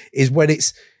it is when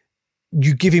it's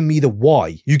you giving me the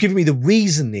why, you giving me the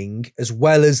reasoning as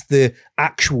well as the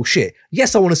actual shit.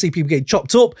 Yes, I want to see people getting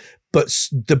chopped up, but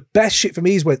the best shit for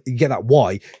me is when you get that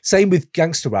why. Same with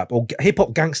gangster rap or hip hop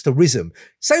gangsterism.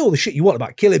 Say all the shit you want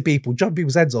about killing people, jumping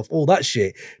people's heads off, all that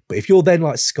shit. But if you're then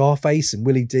like Scarface and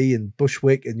Willie D and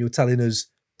Bushwick and you're telling us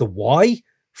the why,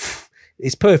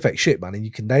 it's perfect shit, man. And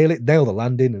you can nail the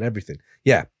landing and everything.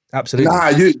 Yeah,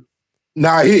 absolutely.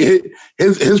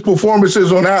 His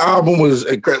performances on that album was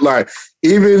incredible. Like,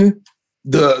 even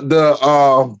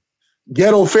the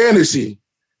Ghetto Fantasy.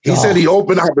 He said he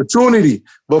opened opportunity,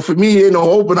 but for me, ain't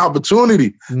no open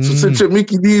opportunity. So send your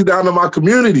Mickey D's down to my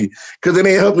community because it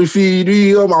ain't helping feed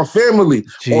me or my family.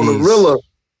 Jeez. On the Rilla.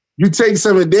 You take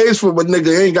 7 days from a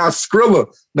nigga ain't got Skrilla.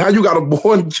 Now you got a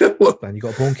born killer. Man, you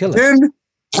got a born killer. Then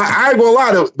I ain't gonna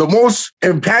lie, the most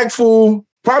impactful,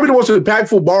 probably the most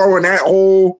impactful bar on that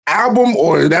whole album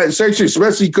or that section,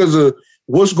 especially because of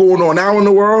what's going on now in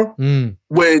the world,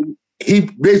 when he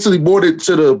basically brought it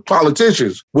to the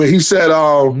politicians, where he said,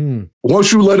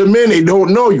 once you let them in, they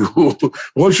don't know you.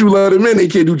 Once you let them in, they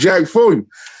can't do jack for you.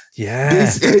 Yeah.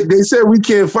 They said we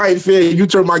can't fight fair. You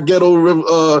turn my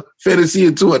ghetto fantasy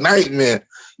into a nightmare.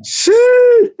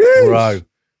 Shit.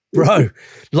 Bro.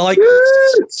 Like,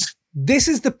 this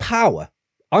is the power.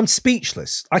 I'm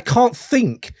speechless. I can't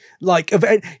think like of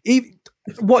even,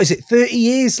 what is it, 30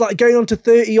 years, like going on to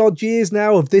 30 odd years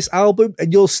now of this album,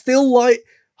 and you're still like,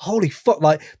 holy fuck,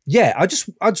 like, yeah, I just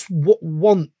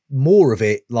want more of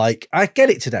it. Like, I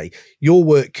get it today. Your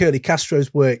work, Curly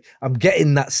Castro's work, I'm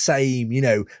getting that same, you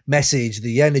know, message,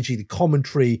 the energy, the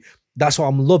commentary. That's what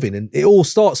I'm loving. And it all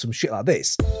starts from shit like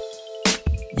this.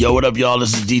 Yo, what up, y'all?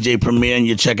 This is DJ Premier, and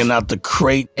you're checking out the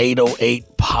Crate 808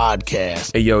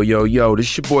 podcast. Hey, yo,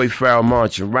 this your boy Farrell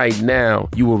March, and right now,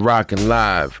 you are rocking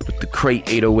live with the Crate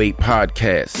 808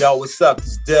 podcast. Yo, what's up?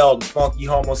 This is Del, the funky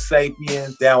homo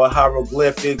sapien, down with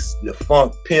hieroglyphics, the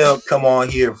funk pimp. Come on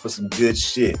here for some good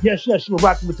shit. Yes, you're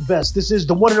rocking with the best. This is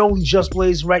the one and only Just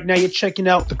Blaze. Right now, you're checking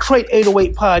out the Crate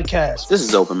 808 podcast. This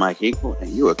is Open Mike Equal, and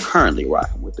you are currently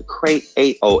rocking with the Crate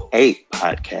 808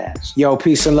 podcast. Yo,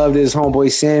 peace and love to this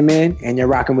homeboy Sandman, and you're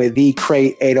rocking with the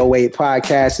Crate 808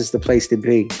 podcast. It's the place to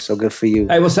be. So good for you.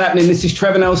 Hey, what's happening? This is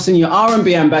Trevor Nelson, your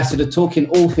R&B ambassador, talking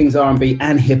all things R&B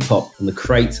and hip-hop on the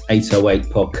Crate 808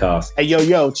 podcast. Hey,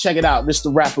 yo, check it out. This is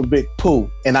the rapper Big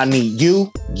Pooh, and I need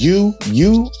you,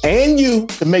 and you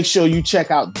to make sure you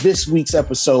check out this week's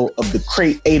episode of the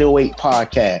Crate 808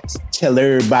 podcast. Tell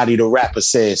everybody the rapper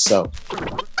says so.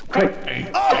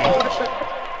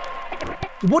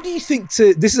 What do you think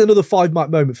this is another 5-mic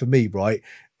moment for me, right?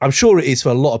 I'm sure it is for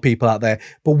a lot of people out there,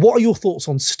 but what are your thoughts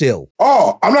on Still?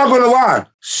 Oh, I'm not going to lie.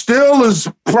 Still is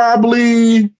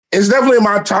it's definitely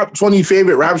my top 20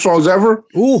 favorite rap songs ever.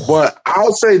 Ooh. But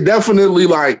I'll say definitely,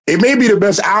 like, it may be the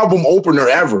best album opener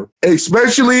ever,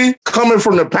 especially coming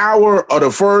from the power of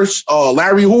the first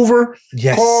Larry Hoover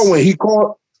call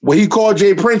when he called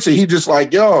Jay Prince, and he just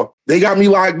like, yo, they got me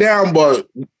locked down, but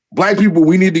black people,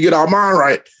 we need to get our mind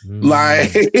right.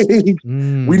 Like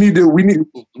we need.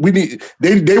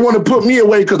 They want to put me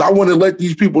away because I want to let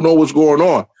these people know what's going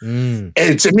on.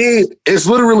 And to me, it's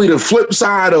literally the flip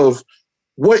side of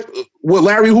what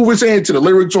Larry Hoover saying to the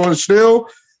lyrics on Still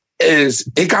is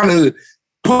it kind of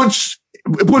puts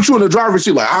you in the driver's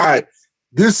seat. Like, all right,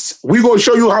 we gonna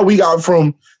show you how we got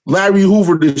from Larry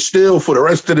Hoover to Still for the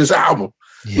rest of this album.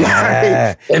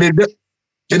 Yeah, like,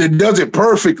 and it does it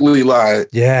perfectly. Like,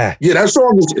 yeah,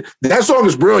 that song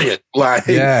is brilliant. Like,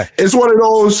 it's one of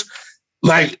those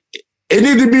like. It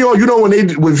needed to be on,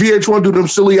 when VH1 do them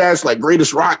silly ass like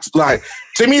greatest rocks. Like,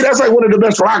 to me, that's like one of the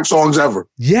best rock songs ever.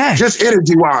 Yeah. Just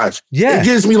energy wise. Yeah. It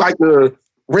gives me like the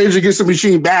Rage Against the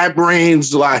Machine, Bad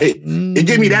Brains. Like, it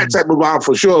gives me that type of vibe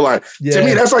for sure. Like, to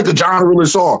me, that's like a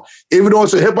genre-less song. Even though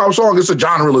it's a hip-hop song, it's a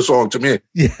genre-less song to me.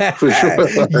 Yeah. For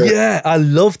sure. Yeah, I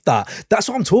love that. That's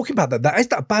what I'm talking about. That is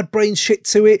that Bad Brains shit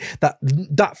to it.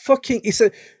 That fucking,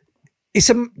 it's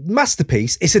a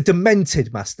masterpiece. It's a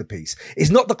demented masterpiece. It's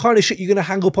not the kind of shit you're going to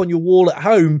hang up on your wall at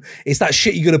home. It's that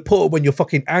shit you're going to put up when you're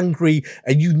fucking angry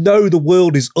and you know the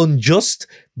world is unjust.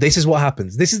 This is what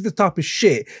happens. This is the type of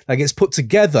shit that gets put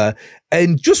together,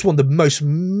 and just one of the most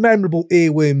memorable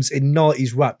earworms in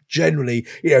 90s rap generally.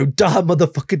 Die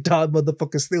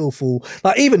motherfucker, still fool.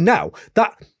 Like, even now,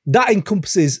 that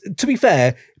encompasses, to be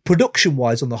fair,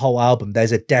 production-wise on the whole album,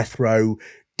 there's a Death Row,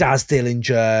 Daz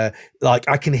Dillinger, like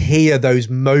I can hear those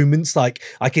moments, like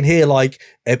I can hear like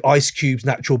Ice Cube's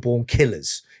Natural Born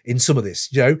Killers in some of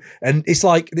this, and it's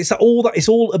like it's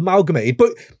all amalgamated,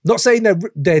 but not saying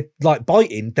they're like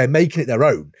biting, they're making it their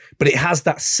own, but it has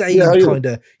that same kind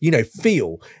of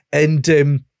feel.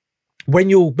 And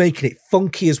when you're making it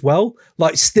funky as well,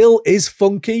 like Still is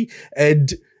funky,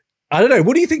 and I don't know,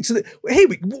 what do you think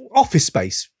Office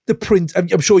Space? The print.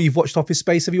 I'm sure you've watched Office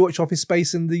Space. Have you watched Office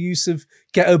Space and the use of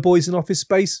Geto Boys in Office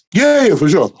Space? Yeah, for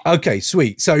sure. Okay,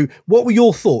 sweet. So, what were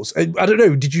your thoughts? I don't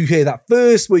know. Did you hear that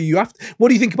first? Were you after? What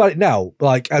do you think about it now?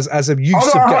 Like as a use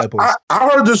of Geto Boys. I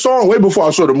heard the song way before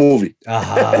I saw the movie.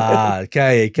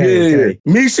 Okay.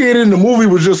 Me seeing it in the movie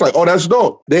was just like, oh, that's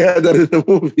dope. They had that in the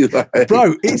movie, like.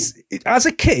 Bro. As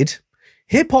a kid.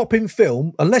 Hip-hop in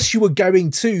film, unless you were going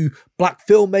to black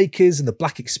filmmakers and the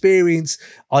black experience,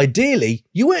 ideally,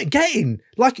 you weren't getting,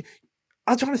 like,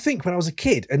 I'm trying to think when I was a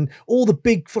kid and all the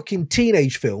big fucking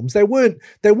teenage films, there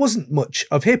wasn't much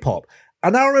of hip-hop.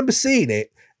 And I remember seeing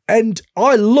it, and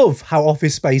I love how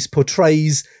Office Space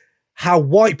portrays how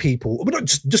white people, but not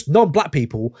just non-black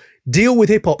people, deal with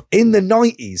hip-hop in the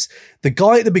 90s. The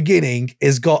guy at the beginning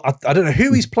has got, I don't know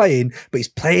who he's playing, but he's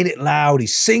playing it loud,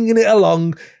 he's singing it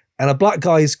along, and a black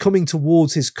guy is coming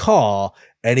towards his car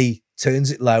and he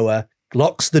turns it lower,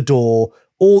 locks the door,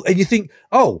 and you think,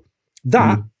 oh,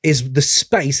 that is the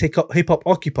space hip-hop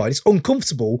occupied. It's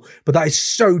uncomfortable, but that is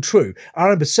so true. I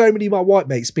remember so many of my white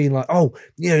mates being like, oh,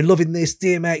 loving this,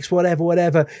 DMX,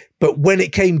 whatever. But when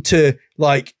it came to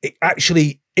like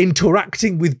actually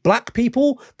interacting with black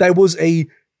people, there was a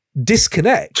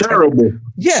disconnect. Terrible.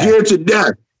 Yeah. Scared to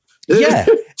death. Yeah.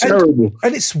 Terrible.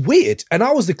 And it's weird. And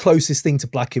I was the closest thing to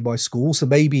black in my school. So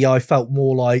maybe I felt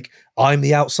more like I'm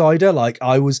the outsider. Like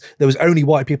there was only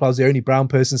white people. I was the only brown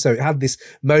person. So it had this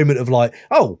moment of like,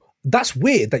 oh, that's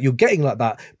weird that you're getting like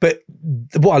that. But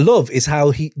what I love is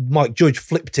how Mike Judge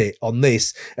flipped it on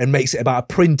this and makes it about a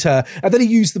printer. And then he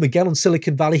used them again on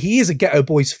Silicon Valley. He is a Geto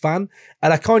Boys fan.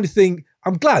 And I kind of think,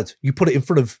 I'm glad you put it in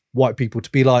front of white people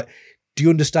to be like, do you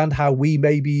understand how we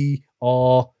maybe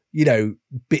are,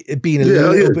 being a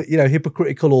little bit,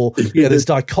 hypocritical, or, there's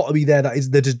dichotomy there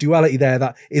there's duality there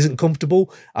that isn't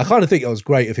comfortable. I kind of think it was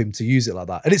great of him to use it like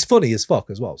that. And it's funny as fuck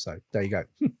as well. So there you go.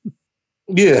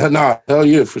 Hell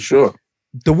yeah, for sure.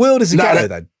 The world is a ghetto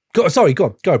then. Go on.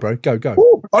 Go, bro. Go.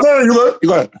 Ooh, oh, no, you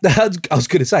go ahead. I was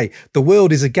going to say, the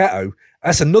world is a ghetto.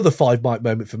 That's another 5 mic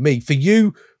moment for me. For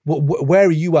you, where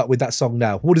are you at with that song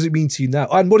now? What does it mean to you now?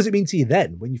 And what does it mean to you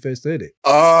then when you first heard it?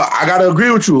 I got to agree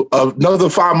with you.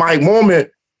 Another 5 mic moment,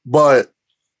 but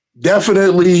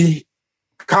definitely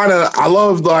I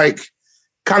love like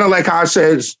how I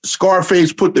said,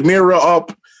 Scarface put the mirror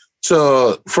up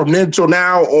to from then till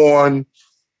now on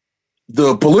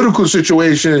the political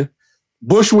situation.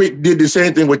 Bushwick did the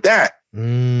same thing with that.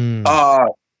 300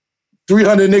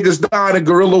 niggas died in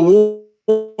guerrilla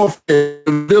warfare,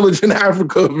 village in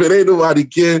Africa, but ain't nobody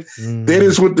care. They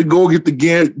just went to go get the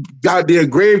goddamn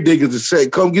grave diggers and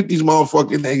said, come get these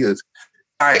motherfucking niggas.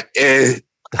 And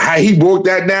how he broke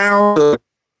that down,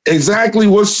 exactly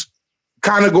what's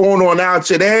kind of going on now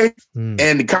today,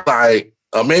 and kind of like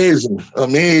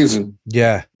amazing.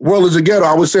 Yeah. World is a Ghetto.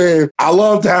 I was saying, I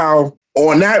loved how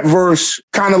on that verse,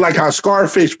 kind of like how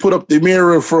Scarface put up the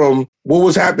mirror from what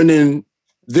was happening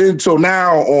then till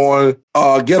now on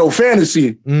Ghetto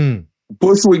Fantasy.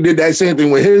 Bushwick did that same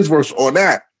thing with his verse on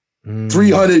that.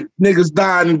 300 niggas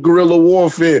died in guerrilla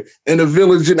warfare in a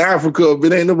village in Africa,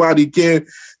 but ain't nobody can.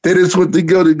 They just went to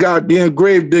go to goddamn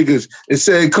grave diggers and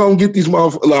said, come get these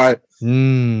motherfuckers. Like,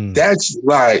 that's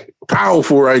like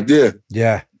powerful right there.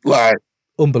 Yeah. Like,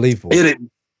 unbelievable.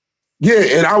 Yeah,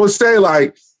 and I would say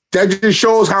like that just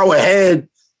shows how ahead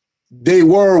they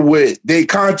were with their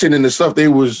content and the stuff they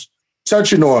was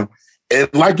touching on.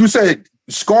 And like you said,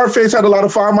 Scarface had a lot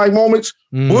of fire mic moments.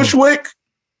 Bushwick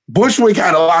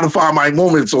had a lot of fire mic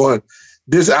moments on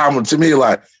this album to me.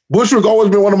 Like Bushwick always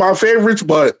been one of my favorites,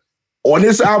 but on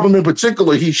this album in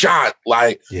particular, he shot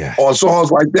like on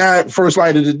songs like that, First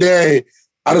Light of the Day,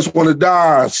 I Just Want to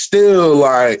Die, Still,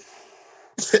 like,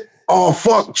 oh,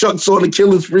 fuck, Chuck's on the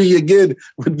killing spree again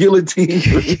with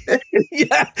Guillotine.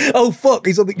 Yeah. Oh, fuck.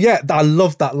 He's on the... Yeah, I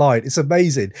love that line. It's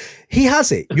amazing. He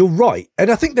has it. You're right.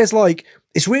 And I think there's like...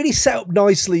 It's really set up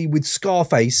nicely with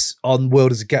Scarface on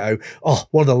World as a Ghetto. Oh,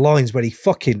 one of the lines where he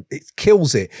fucking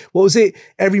kills it. What was it?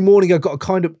 Every morning I got a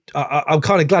kind of... I'm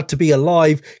kind of glad to be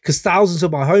alive because thousands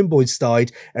of my homeboys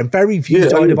died and very few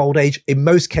died of old age. In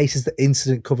most cases, the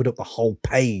incident covered up the whole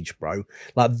page, bro.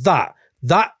 Like that.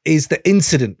 That is the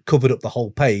incident covered up the whole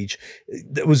page.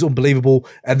 That was unbelievable.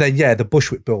 And then, the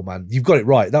Bushwick bill, man. You've got it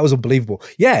right. That was unbelievable.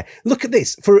 Yeah, look at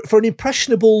this. For an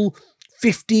impressionable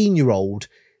 15-year-old,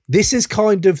 this is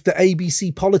kind of the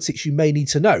ABC politics you may need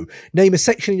to know. Name a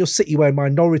section in your city where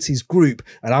minorities group,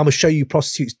 and I'm going to show you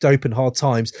prostitutes, dope, and hard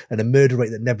times, and a murder rate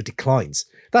that never declines.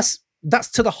 That's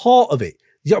to the heart of it.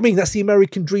 You know what I mean? That's the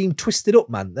American dream twisted up,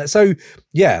 man. So,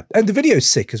 yeah. And the video's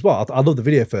sick as well. I love the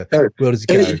video for World as a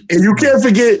Ghetto. And you can't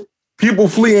forget people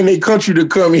fleeing their country to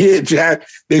come here, Jack.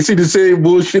 They see the same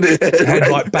bullshit. Head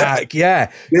right back,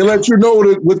 yeah. They let you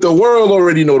know that what the world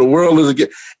already know. The world is a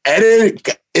ghetto. And then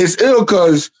it's ill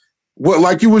because,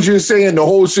 like you were just saying, the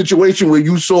whole situation where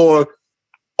you saw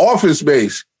Office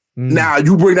Space. Now,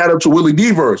 you bring that up to Willie D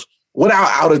verse.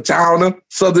 Without out of towner,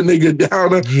 Southern nigga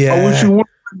downer. Yeah. I wish you would.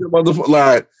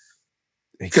 Like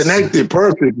connected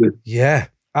perfectly. Yeah,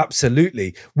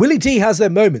 absolutely. Willie D has their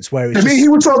moments where it's he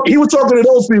was talking to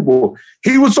those people.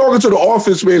 He was talking to the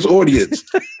Office Space audience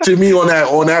to me on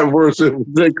that verse in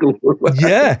particular.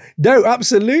 Yeah, no,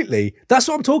 absolutely. That's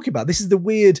what I'm talking about. This is the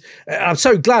weird. I'm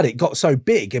so glad it got so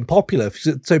big and popular,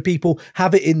 so people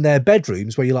have it in their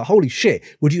bedrooms where you're like, holy shit,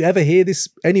 would you ever hear this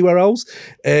anywhere else?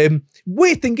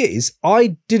 Weird thing is,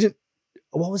 I didn't.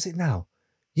 What was it now?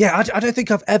 Yeah, I don't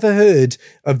think I've ever heard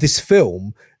of this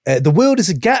film. The World as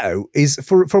a Ghetto is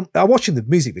from I'm watching the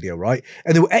music video, right?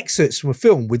 And there were excerpts from a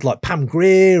film with like Pam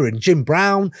Grier and Jim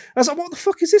Brown. I was like, what the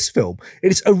fuck is this film?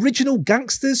 And it's Original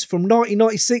Gangsters from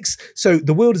 1996. So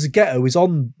The World as a Ghetto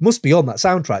must be on that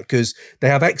soundtrack because they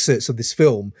have excerpts of this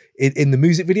film in the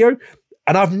music video.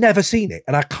 And I've never seen it,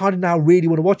 and I kind of now really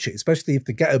want to watch it, especially if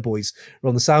the Geto Boys are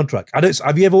on the soundtrack.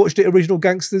 Have you ever watched it? Original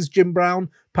Gangsters, Jim Brown,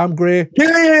 Pam Grier.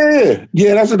 Yeah.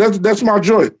 That's my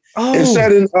joint. Oh. It's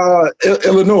set in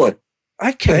Illinois.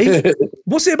 Okay,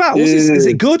 what's it about? Is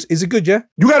it good? Is it good? Yeah,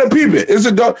 you got to peep it.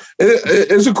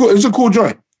 It's a cool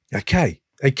joint. Okay.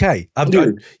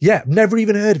 I've never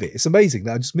even heard of it. It's amazing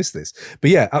that I just missed this.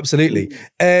 But yeah, absolutely.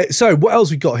 So what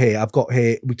else we got here?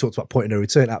 We talked about Point of No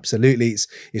Return. Absolutely.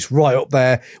 It's right up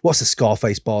there. What's the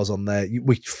Scarface bars on there?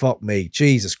 Fuck me.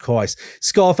 Jesus Christ.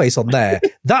 Scarface on there.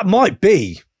 That might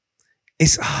be,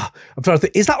 I'm trying to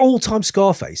think, is that all-time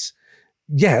Scarface?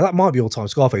 Yeah, that might be all-time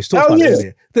Scarface. Talked about it earlier.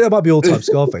 I think that might be all-time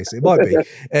Scarface. It might be.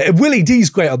 Willie D's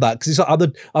great on that because he's like,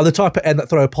 are the type of end that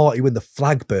throw a party when the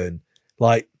flag burn.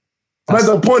 Like, that's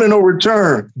a point of no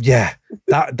return. Yeah,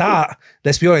 that.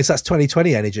 Let's be honest, that's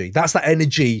 2020 energy. That's that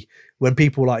energy when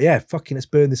people are like, yeah, fucking, let's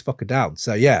burn this fucker down.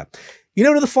 So yeah, you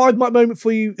know, another 5 mic moment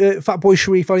for you, Fatboi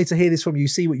Sharif. I need to hear this from you.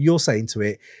 See what you're saying to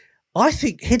it. I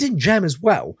think hidden gem as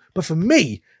well, but for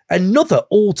me, another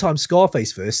all-time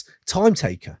Scarface verse, Time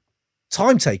Taker,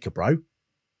 bro.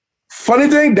 Funny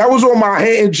thing, that was on my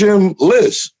hidden gem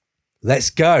list. Let's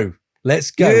go. Yeah.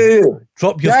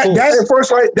 Drop your thoughts.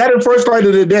 That in first light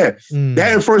of the day.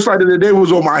 That in first light of the day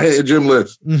was on my hidden gem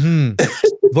list. Mm-hmm.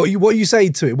 What are you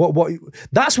saying to it? What?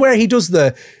 That's where he does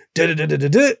the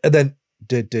and then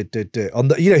on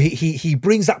the, you know, he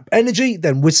brings that energy,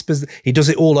 then whispers. He does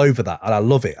it all over that, and I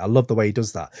love it. I love the way he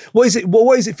does that. What is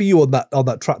it for you on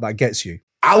that track that gets you?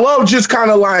 I love just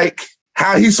kind of like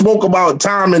how he spoke about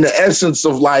time in the essence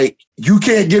of like you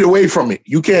can't get away from it,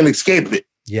 you can't escape it.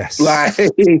 Yes. Like,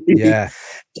 yeah.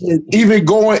 Even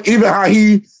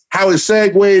how it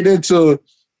segued into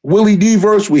Willie D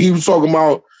verse where he was talking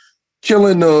about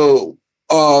killing the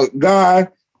guy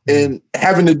and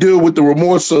having to deal with the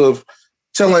remorse of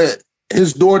telling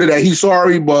his daughter that he's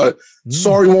sorry, but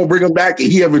sorry won't bring him back,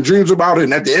 and he having dreams about it,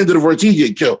 and at the end of the verse, he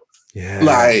get killed. Yeah.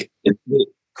 Like, it's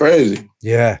crazy.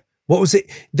 Yeah. What was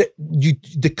it?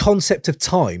 The concept of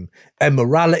time and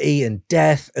morality and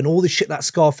death and all the shit that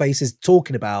Scarface is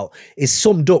talking about is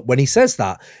summed up when he says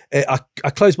that. I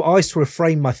close my eyes to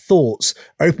refrain my thoughts,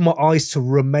 open my eyes to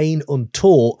remain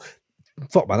untaught.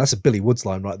 Fuck, man, that's a Billy Woods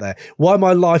line right there. Why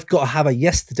my life got to have a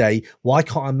yesterday? Why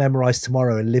can't I memorize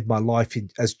tomorrow and live my life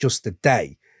as just a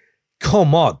day?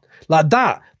 Come on. Like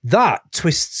that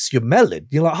twists your melon.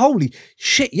 You're like, holy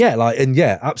shit, yeah. Like, and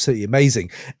yeah, absolutely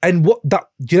amazing. And what that,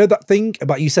 you know, that thing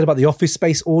about you said about the Office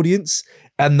Space audience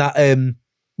and that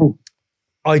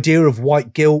idea of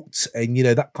white guilt and, you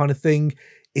know, that kind of thing.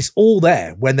 It's all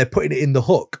there when they're putting it in the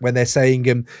hook, when they're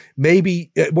saying,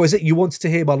 maybe, what is it? You wanted to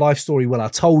hear my life story? Well, I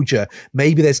told you.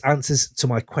 Maybe there's answers to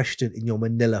my question in your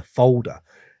manila folder.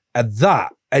 And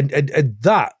that, and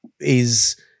that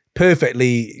is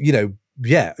perfectly, you know,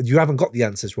 yeah, you haven't got the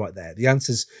answers right there. The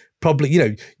answers probably, you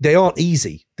know, they aren't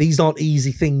easy. These aren't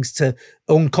easy things to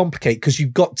uncomplicate because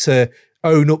you've got to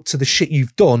own up to the shit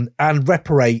you've done and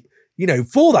reparate, you know,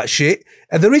 for that shit.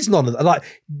 And there is none of that. Like,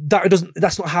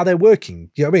 that's not how they're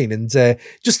working. You know what I mean? And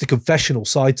just the confessional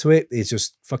side to it is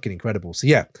just fucking incredible. So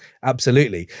yeah,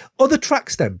 absolutely. Other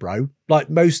tracks then, bro, like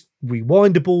most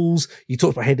rewindables, you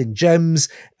talked about Hidden Gems.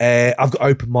 I've got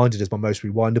Open Minded as my most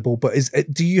rewindable, but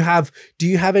do you have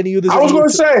any others? I was going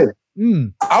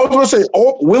to say,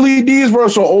 Willie D's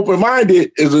verse on Open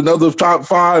Minded is another top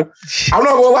 5. I'm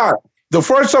not going to lie. The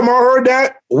first time I heard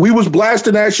that, we was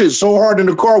blasting that shit so hard in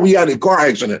the car, we had a car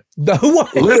accident. No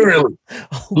way.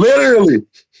 Literally.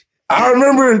 I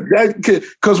remember that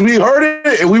because we heard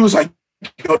it and we was like,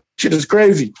 yo, shit is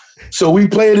crazy. So we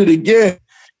played it again.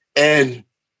 And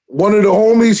one of the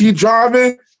homies, he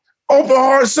driving, open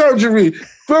heart surgery.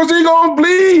 First he gonna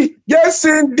bleed. Yes,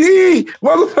 indeed.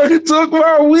 Motherfucker took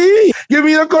my weed. Give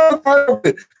me a car.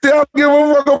 Don't give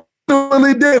a fuck about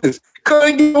Willie Dennis.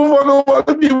 Couldn't give a fuck about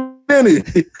the people in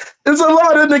it. There's a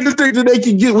lot of niggas think that they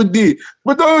can get with D.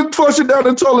 But don't flush it down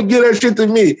the toilet and get that shit to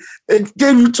me. It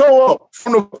gave you toe up.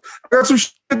 I got some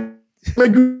shit.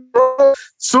 As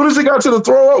soon as it got to the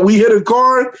throw up, we hit a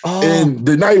car and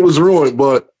the night was ruined.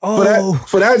 But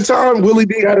for that time, Willie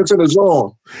D had it to the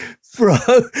zone. Bro,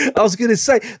 I was going to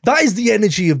say, that is the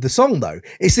energy of the song, though.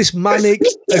 It's this manic,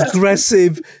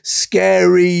 aggressive,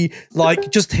 scary, like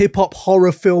just hip-hop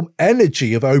horror film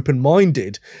energy of Open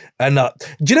Minded. And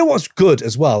do you know what's good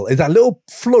as well? Is that little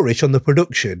flourish on the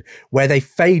production where they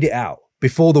fade it out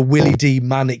before the Willie D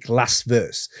manic last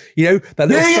verse. You know, that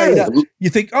little fade out. You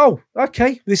think, oh,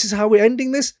 okay, this is how we're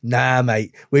ending this? Nah,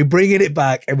 mate, we're bringing it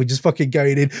back and we're just fucking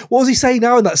going in. What does he say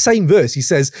now in that same verse? He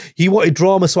says, he wanted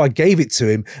drama, so I gave it to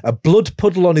him. A blood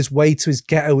puddle on his way to his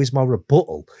ghetto is my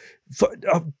rebuttal.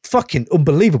 Fucking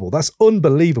unbelievable. That's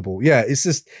unbelievable. Yeah, it's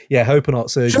just, yeah, Hope and Heart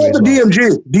Surgery. Shout out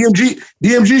to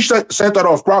DMG set that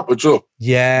off proper too.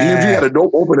 Yeah. DMG had a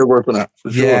dope opening work for that.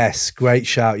 For sure. Yes, great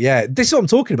shout. Yeah, this is what I'm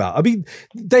talking about. I mean,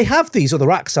 they have these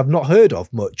other acts I've not heard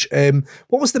of much.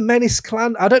 What was the Menace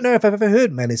Clan? I don't know if I've ever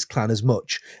heard Menace Clan as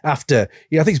much after.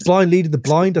 Yeah, I think it's Blind Leading the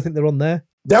Blind. I think they're on there.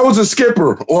 That was a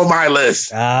skipper on my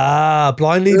list.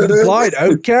 Blind Leading the Blind.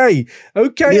 Okay.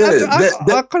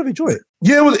 Yeah, I kind of enjoy it.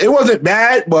 Yeah, it wasn't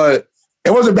bad, but it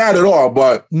wasn't bad at all.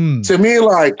 But to me,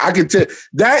 like, I could take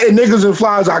that and Niggas and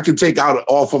Flies, I could take out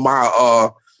off of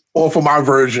my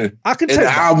version. I can take the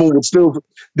album would still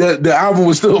the album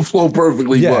would still flow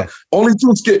perfectly. Yeah. But only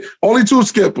two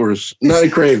skippers. Nothing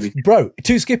crazy. Bro,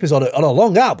 2 skippers on a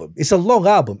long album. It's a long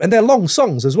album. And they're long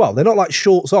songs as well. They're not like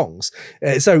short songs.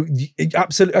 So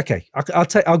absolutely okay.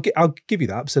 I'll give you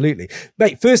that, absolutely.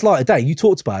 Mate, First Light of Day, you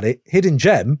talked about it. Hidden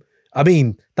Gem. I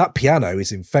mean, that piano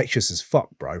is infectious as fuck,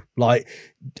 bro. Like,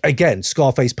 again,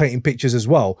 Scarface painting pictures as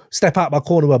well. Step out my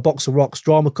corner where a box of rocks,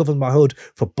 drama covers my hood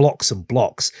for blocks and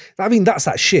blocks. I mean, that's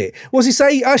that shit. What does he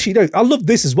say? Actually, no, I love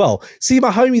this as well. See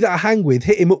my homie that I hang with,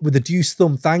 hit him up with the deuce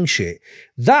thumb thang shit.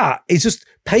 That is just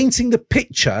painting the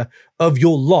picture of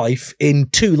your life in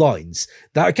 2 lines.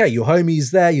 That, okay, your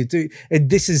homie's there, you do. And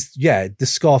this is, yeah, the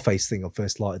Scarface thing on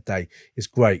First Light of Day is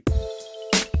great.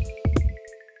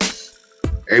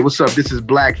 Hey, what's up? This is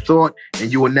Black Thought, and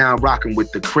you are now rocking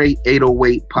with the Crate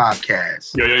 808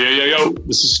 podcast. Yo.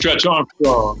 This is Stretch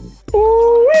Armstrong.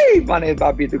 Ooh-wee. My name is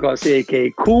Bobito Garcia,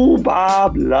 a.k.a. Cool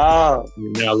Bob Love.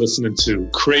 You're now listening to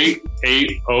Crate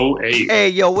 808. Hey,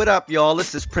 yo, what up, y'all?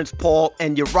 This is Prince Paul,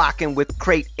 and you're rocking with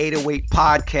Crate 808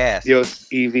 podcast. Yo, it's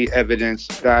Evie Evidence,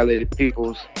 Dilated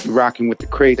Peoples. You're rocking with the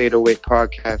Crate 808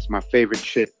 podcast, my favorite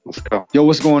shit. Let's go. Yo,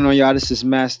 what's going on, y'all? This is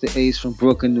Master Ace from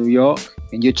Brooklyn, New York.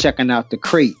 and you're checking out the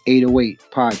Crate 808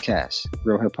 podcast.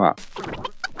 Real hip hop.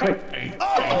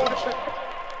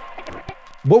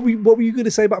 What were you going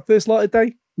to say about First Light of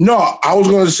Day? No, I was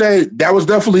going to say that was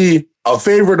definitely a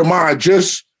favorite of mine.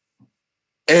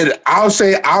 And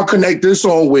I'll connect this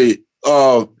song with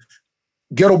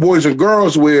Geto Boys and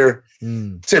Girls, where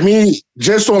to me,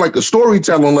 just on like a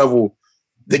storytelling level,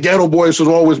 the Geto Boys has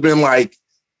always been like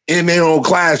in their own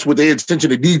class with their attention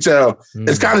to detail.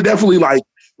 It's kind of definitely like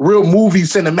real movie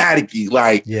cinematic-y.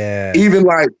 Like, even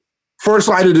like First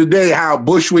Light of the Day, how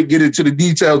Bushwick get into the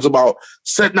details about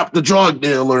setting up the drug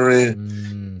dealer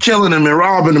and killing him and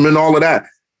robbing him and all of that.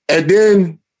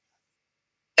 And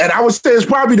I would say it's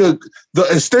probably the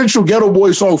essential Geto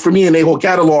Boys song for me in their whole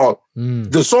catalog.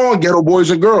 The song Geto Boys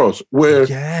and Girls, where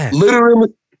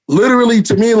literally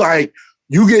to me, like,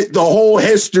 you get the whole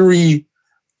history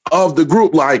of the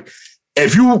group. Like,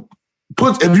 if you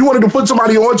wanted to put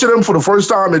somebody onto them for the first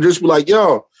time and just be like,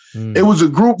 yo, it was a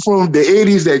group from the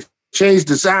 80s that changed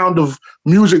the sound of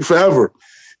music forever.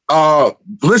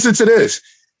 Listen to this.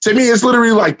 To me, it's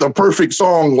literally like the perfect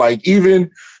song. Like, even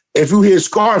if you hear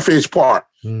Scarface part,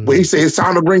 where he says it's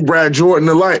time to bring Brad Jordan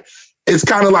to light, it's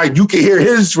kind of like you can hear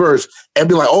his verse and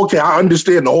be like, okay, I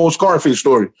understand the whole Scarface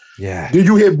story. Yeah. Then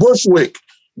you hear Bushwick,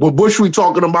 with Bushwick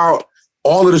talking about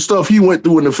all of the stuff he went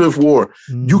through in the Fifth War.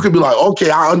 You could be like,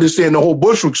 okay, I understand the whole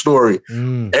Bushwick story.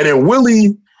 And then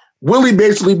Willie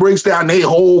basically breaks down their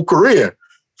whole career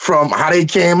from how they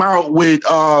came out with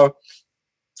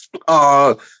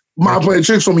My Playing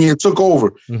Tricks on Me and took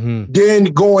over. Then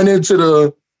going into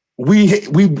the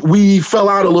we fell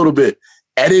out a little bit.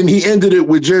 And then he ended it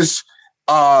with just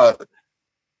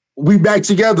we back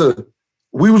together.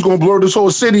 We was gonna blow this whole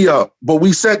city up, but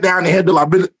we sat down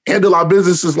and handle our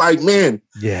businesses like men.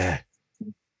 Yeah,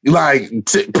 like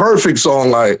perfect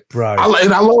song, like. Right.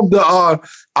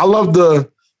 I love the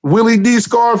Willie D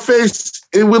Scarface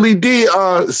and Willie D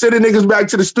sending niggas back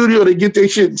to the studio to get their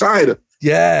shit tighter.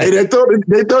 Yeah, and they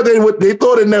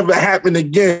thought it never happened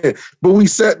again, but we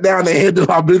sat down and handled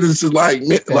our businesses like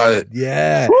men. Like,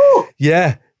 woo!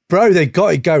 Yeah. Bro, they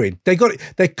got it going. They got it.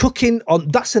 They're cooking on.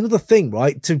 That's another thing,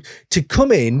 right? To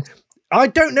come in, I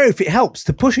don't know if it helps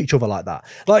to push each other like that.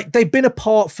 Like, they've been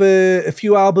apart for a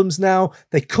few albums now.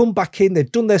 They come back in.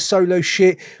 They've done their solo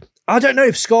shit. I don't know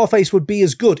if Scarface would be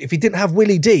as good if he didn't have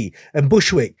Willie D and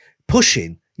Bushwick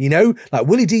pushing. You know, like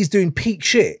Willie D's doing peak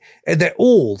shit, and they're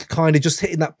all kind of just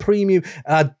hitting that premium.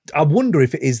 I wonder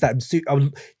if it is that.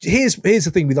 Here's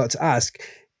the thing we'd like to ask.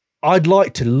 I'd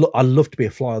love to be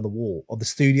a fly on the wall of the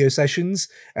studio sessions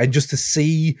and just to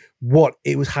see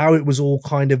how it was all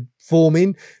kind of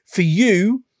forming. For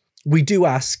you, we do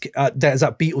ask, there's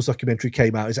that Beatles documentary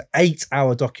came out. It's an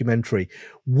 8-hour documentary.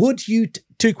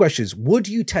 Two questions. Would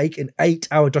you take an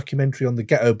 8-hour documentary on the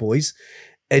Geto Boys?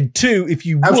 And two, if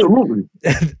you would, absolutely.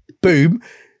 Boom.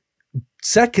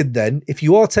 Second, then, if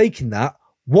you are taking that,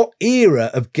 what era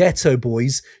of Geto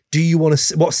Boys do you want to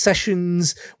see? What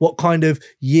sessions? What kind of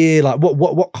year? Like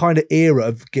what kind of era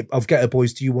of Geto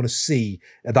Boys do you want to see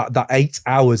that 8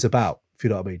 hours about? If you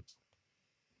know what I mean.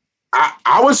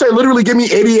 I would say literally give me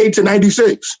 88 to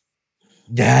 96.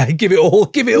 Yeah, give it all.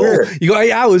 Give it all. You got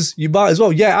 8 hours. You might as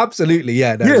well. Yeah, absolutely.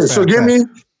 Yeah. No, yeah. So give me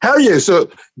hell yeah. So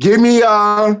give me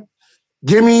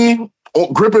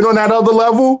gripping on that other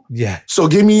level. Yeah. So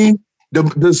give me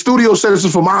the studio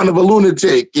sessions for Mind of a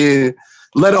Lunatic and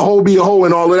Let a Hoe Be a Hoe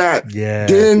and all of that. Yeah.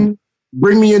 Then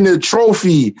bring me in the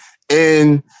trophy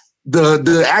and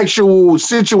the actual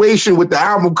situation with the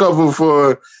album cover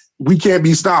for We Can't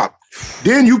Be Stopped.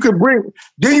 Then you could bring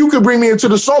me into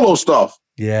the solo stuff.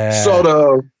 Yeah.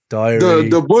 So Diary.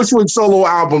 the Bushwick solo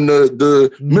album,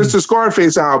 the Mr.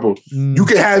 Scarface album. You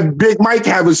could have Big Mike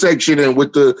have a section in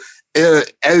with the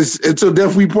as Until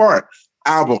Death We Part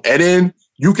album, and then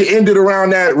you can end it around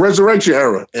that Resurrection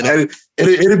era, and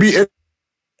it'd be a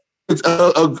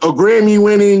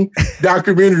Grammy-winning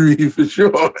documentary for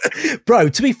sure. Bro,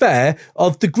 to be fair,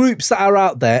 of the groups that are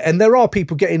out there, and there are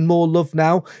people getting more love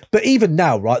now, but even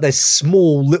now, right, there's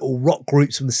small little rock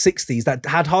groups from the 60s that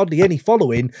had hardly any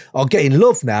following are getting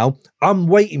love now. I'm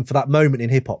waiting for that moment in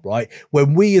hip-hop, right,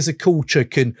 when we as a culture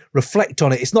can reflect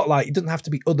on it. It's not like, it doesn't have to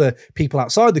be other people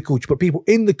outside the culture, but people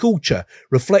in the culture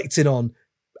reflecting on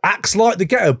acts like the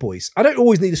Geto Boys. I don't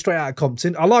always need a Straight Outta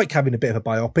Compton. I like having a bit of a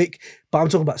biopic, but I'm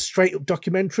talking about straight up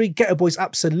documentary. Geto Boys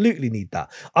absolutely need that.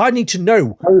 I need to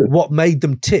know what made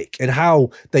them tick and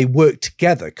how they worked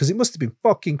together, because it must have been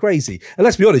fucking crazy. And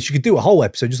let's be honest, you could do a whole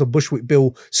episode just on Bushwick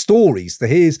Bill stories.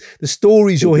 The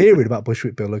stories you're hearing about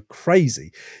Bushwick Bill are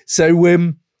crazy. So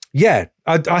Yeah,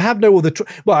 I have no other.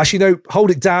 Well, actually, no.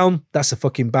 Hold It Down. That's a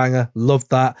fucking banger. Love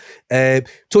that.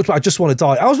 Talked about I Just Want to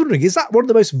Die. I was wondering, is that one of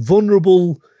the most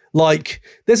vulnerable? Like,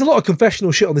 there's a lot of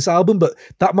confessional shit on this album, but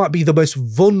that might be the most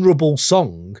vulnerable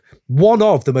song. One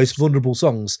of the most vulnerable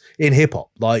songs in hip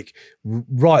hop. Like,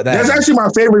 right there. That's actually my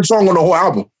favorite song on the whole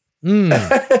album.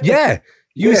 Yeah,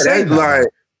 you say that. Like,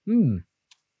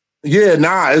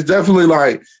 yeah, it's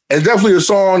definitely a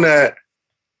song that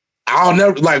I'll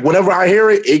never, like, whenever I hear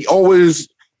it, it always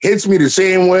hits me the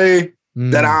same way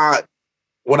that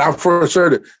when I first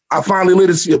heard it. I finally let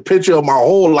it see a picture of my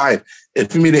whole life. And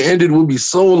for me to end it would be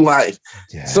so like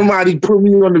somebody put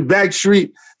me on the back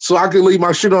street so I could leave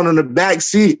my shit on in the back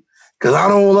seat because I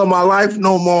don't love my life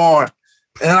no more.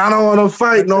 And I don't want to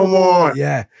fight no more.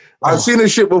 Yeah. I've seen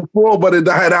this shit before, but it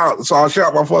died out. So I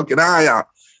shot my fucking eye out.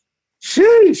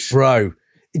 Sheesh. Bro,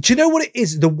 do you know what it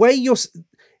is? The way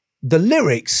the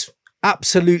lyrics,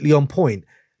 absolutely on point.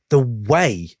 The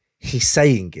way he's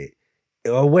saying it.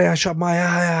 The way I shot my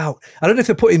eye out. I don't know if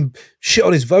they're putting shit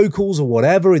on his vocals or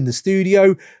whatever in the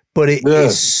studio, but it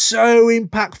is so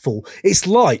impactful. It's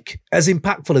like as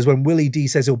impactful as when Willie D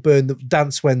says he'll burn the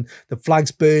dance when the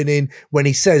flag's burning, when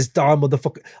he says die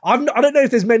motherfucker. I don't know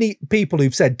if there's many people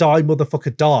who've said die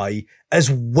motherfucker die as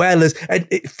well as, and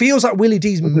it feels like Willie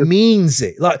D means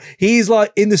it. Like he's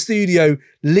like in the studio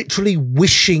literally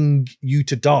wishing you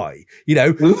to die, you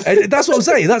know? And that's what I'm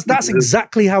saying. That's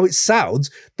exactly how it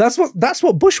sounds. That's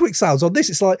what Bushwick sounds on this.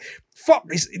 It's like, fuck,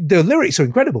 the lyrics are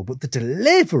incredible, but the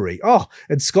delivery,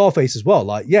 and Scarface as well.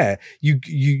 Like, yeah, you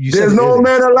there's no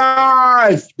man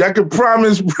alive that can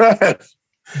promise breath.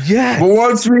 Yeah. But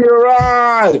once we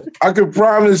arrive, I can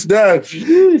promise death.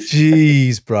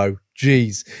 Jeez, bro.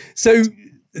 Jeez. So,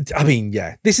 I mean,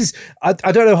 yeah, this is, I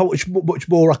don't know how much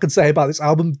more I can say about this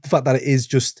album. The fact that it is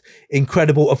just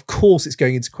incredible. Of course, it's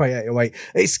going into Crate 808.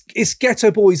 It's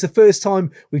Geto Boys. The first time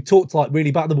we've talked like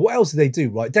really about them. What else did they do?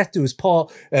 Right. Death Do Us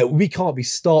Part. We Can't Be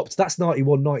Stopped. That's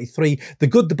 91, 93. The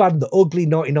Good, the Bad, and the Ugly,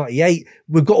 1998.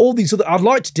 We've got all these other, I'd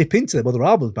like to dip into them other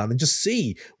albums, man, and just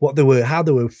see how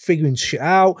they were figuring shit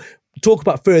out. Talk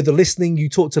about Further Listening. You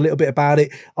talked a little bit about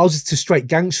it. I was to Straight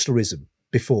Gangsterism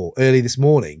early this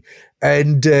morning,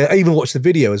 and I even watched the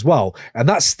video as well, and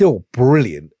that's still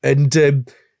brilliant. And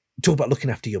talk about looking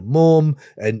after your mum,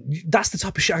 and that's the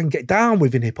type of shit I can get down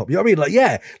with in hip hop. You know what I mean? Like,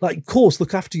 yeah, like of course,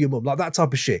 look after your mum, like that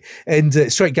type of shit. And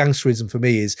Straight Gangsterism for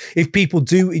me is, if people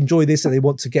do enjoy this and they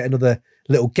want to get another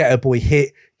little Geto Boy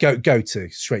hit, go to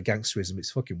Straight Gangsterism.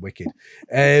 It's fucking wicked.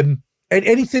 And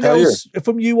anything else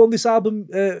from you on this album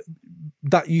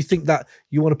that you think that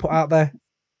you want to put out there?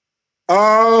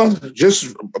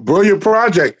 Just a brilliant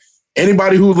project.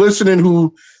 Anybody who's listening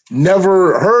who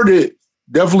never heard it,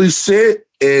 definitely sit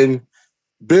and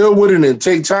build with it and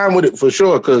take time with it for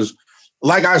sure. Because,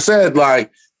 like I said, like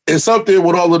it's up there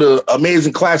with all of the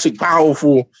amazing, classic,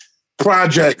 powerful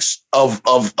projects of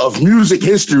music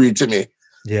history to me.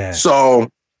 Yeah. So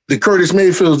the Curtis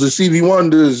Mayfields, the CV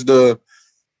Wonders, the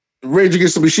Rage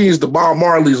Against the Machines, the Bob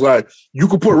Marleys, like you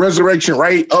could put Resurrection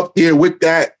right up there with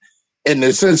that. And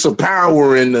the sense of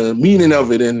power and the meaning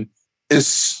of it, and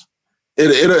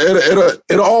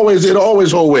it'll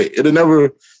always hold weight. It'll never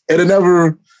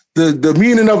the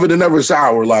meaning of it'll never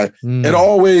sour. Like it'll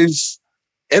always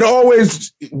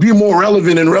be more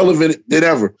relevant than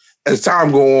ever as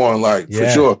time go on. Like for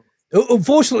sure.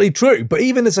 Unfortunately true, but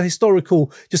even as a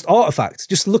historical just artifact,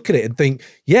 just look at it and think,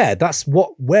 yeah, that's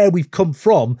where we've come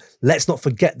from. Let's not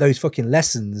forget those fucking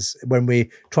lessons when we're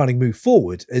trying to move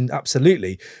forward. And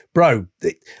absolutely, bro,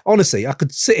 honestly, I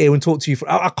could sit here and talk to you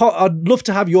I'd love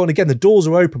to have you on again. The doors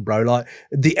are open, bro. Like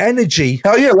the energy.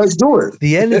 Hell yeah, let's do it.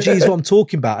 The energy is what I'm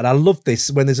talking about. And I love this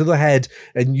when there's other head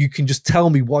and you can just tell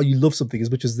me why you love something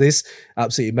as much as this.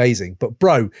 Absolutely amazing. But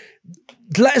bro,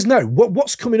 let us know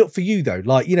what's coming up for you though.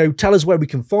 Like, you know, tell us where we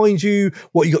can find you,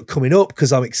 what you got coming up,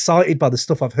 because I'm excited by the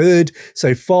stuff I've heard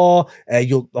so far.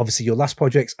 You're obviously your last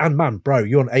projects, and man, bro,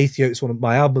 you're on Atheo. It's one of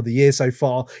my album of the year so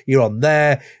far. You're on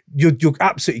there. You're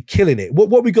absolutely killing it.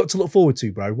 What we got to look forward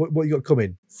to, bro? What you got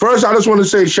coming? First, I just want to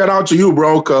say shout out to you,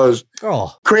 bro, because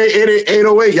Crate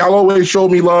 808, y'all always show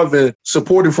me love and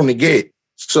supported from the gate.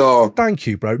 So thank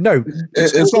you, bro. No,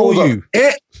 it's all you.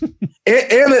 And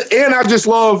I just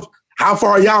love how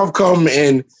far y'all have come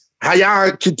and how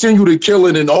y'all continue to kill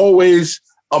it and always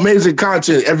amazing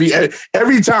content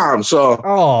every time. So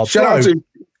shout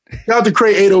out to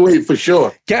Crate 808 for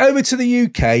sure. Get over to the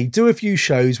UK, do a few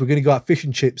shows. We're going to go out fish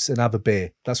and chips and have a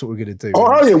beer. That's what we're going to do.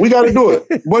 Oh yeah, we got to do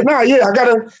it. But I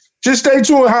gotta just stay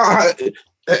tuned. How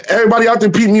everybody out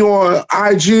there peep me on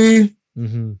IG,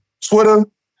 Twitter.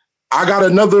 I got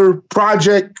another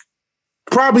project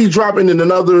probably dropping in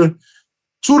another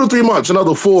 2 to 3 months,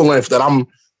 another full length that I'm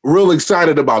real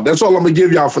excited about. That's all I'm gonna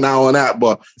give y'all for now on that.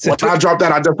 But when I drop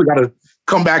that, I definitely gotta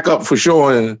come back up for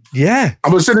sure. And yeah,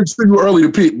 I'm gonna send it to you early to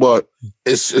peak, but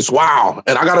it's wow.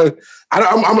 And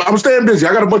I'm staying busy.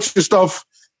 I got a bunch of stuff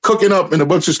cooking up and a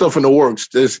bunch of stuff in the works.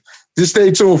 Just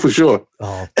stay tuned for sure.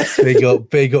 Oh,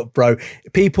 big up, bro.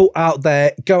 People out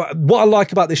there, what I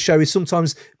like about this show is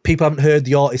sometimes people haven't heard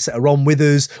the artists that are on with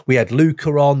us. We had Luca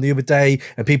on the other day,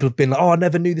 and people have been like, oh, I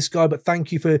never knew this guy, but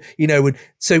thank you for, and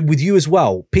so with you as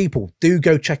well, people do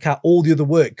go check out all the other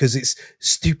work because it's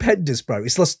stupendous, bro.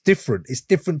 It's less different. It's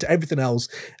different to everything else.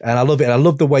 And I love it. And I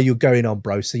love the way you're going on,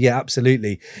 bro. So yeah,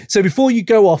 absolutely. So before you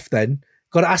go off then,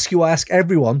 got to ask you, I ask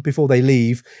everyone before they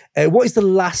leave, what is the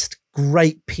last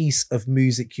great piece of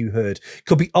music you heard?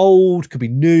 Could be old, could be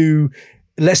new.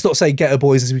 Let's not say Geto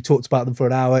Boys as we talked about them for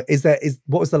an hour.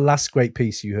 What was the last great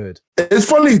piece you heard? It's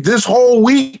funny, this whole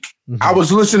week, I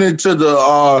was listening to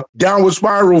the Downward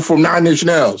Spiral from 9 Inch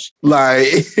Nails.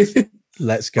 Like,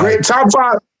 let's go. Great top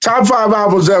five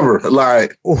albums ever.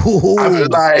 Like,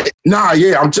 it's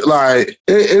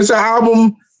an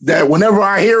album that whenever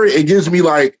I hear it, it gives me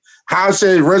like, how I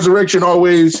said, Resurrection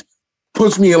always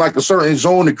puts me in like a certain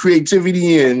zone of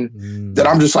creativity and that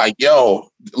I'm just like, yo,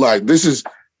 like this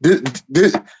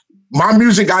my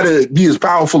music gotta be as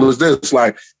powerful as this.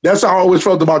 Like, that's how I always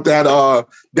felt about that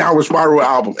Downward Spiral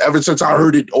album ever since I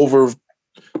heard it over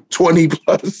 20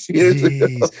 plus years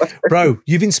ago. Bro,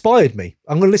 you've inspired me.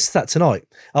 I'm going to listen to that tonight.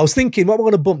 I was thinking, what am I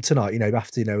going to bump tonight?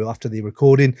 After the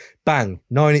recording, bang,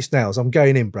 9 Inch Nails. I'm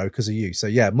going in, bro, because of you. So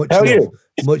yeah, much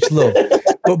love.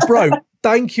 But bro,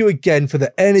 thank you again for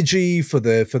the energy, for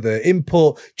the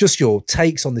input, just your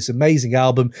takes on this amazing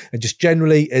album, and just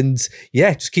generally, and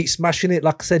yeah, just keep smashing it.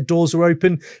 Like I said, doors are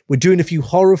open. We're doing a few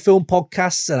horror film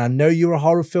podcasts, and I know you're a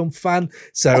horror film fan.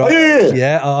 So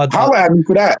holla at me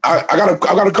for that. I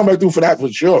gotta come back through for that for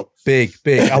sure. Big.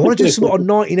 I want to do something on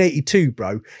 1982,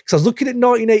 bro. Because I was looking at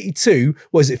 1982,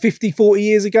 was it 50, 40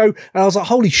 years ago? And I was like,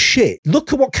 holy shit,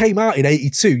 look at what came out in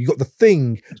 82. You got The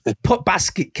Thing,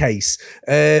 Basket Case,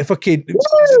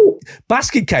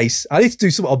 Basket Case. I need to do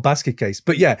something on Basket Case.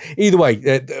 But yeah, either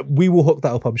way, we will hook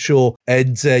that up, I'm sure.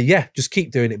 And just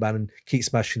keep doing it, man, and keep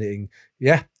smashing it. And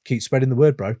keep spreading the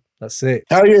word, bro. That's it.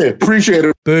 Hell yeah, appreciate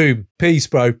it. Boom. Peace,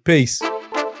 bro. Peace.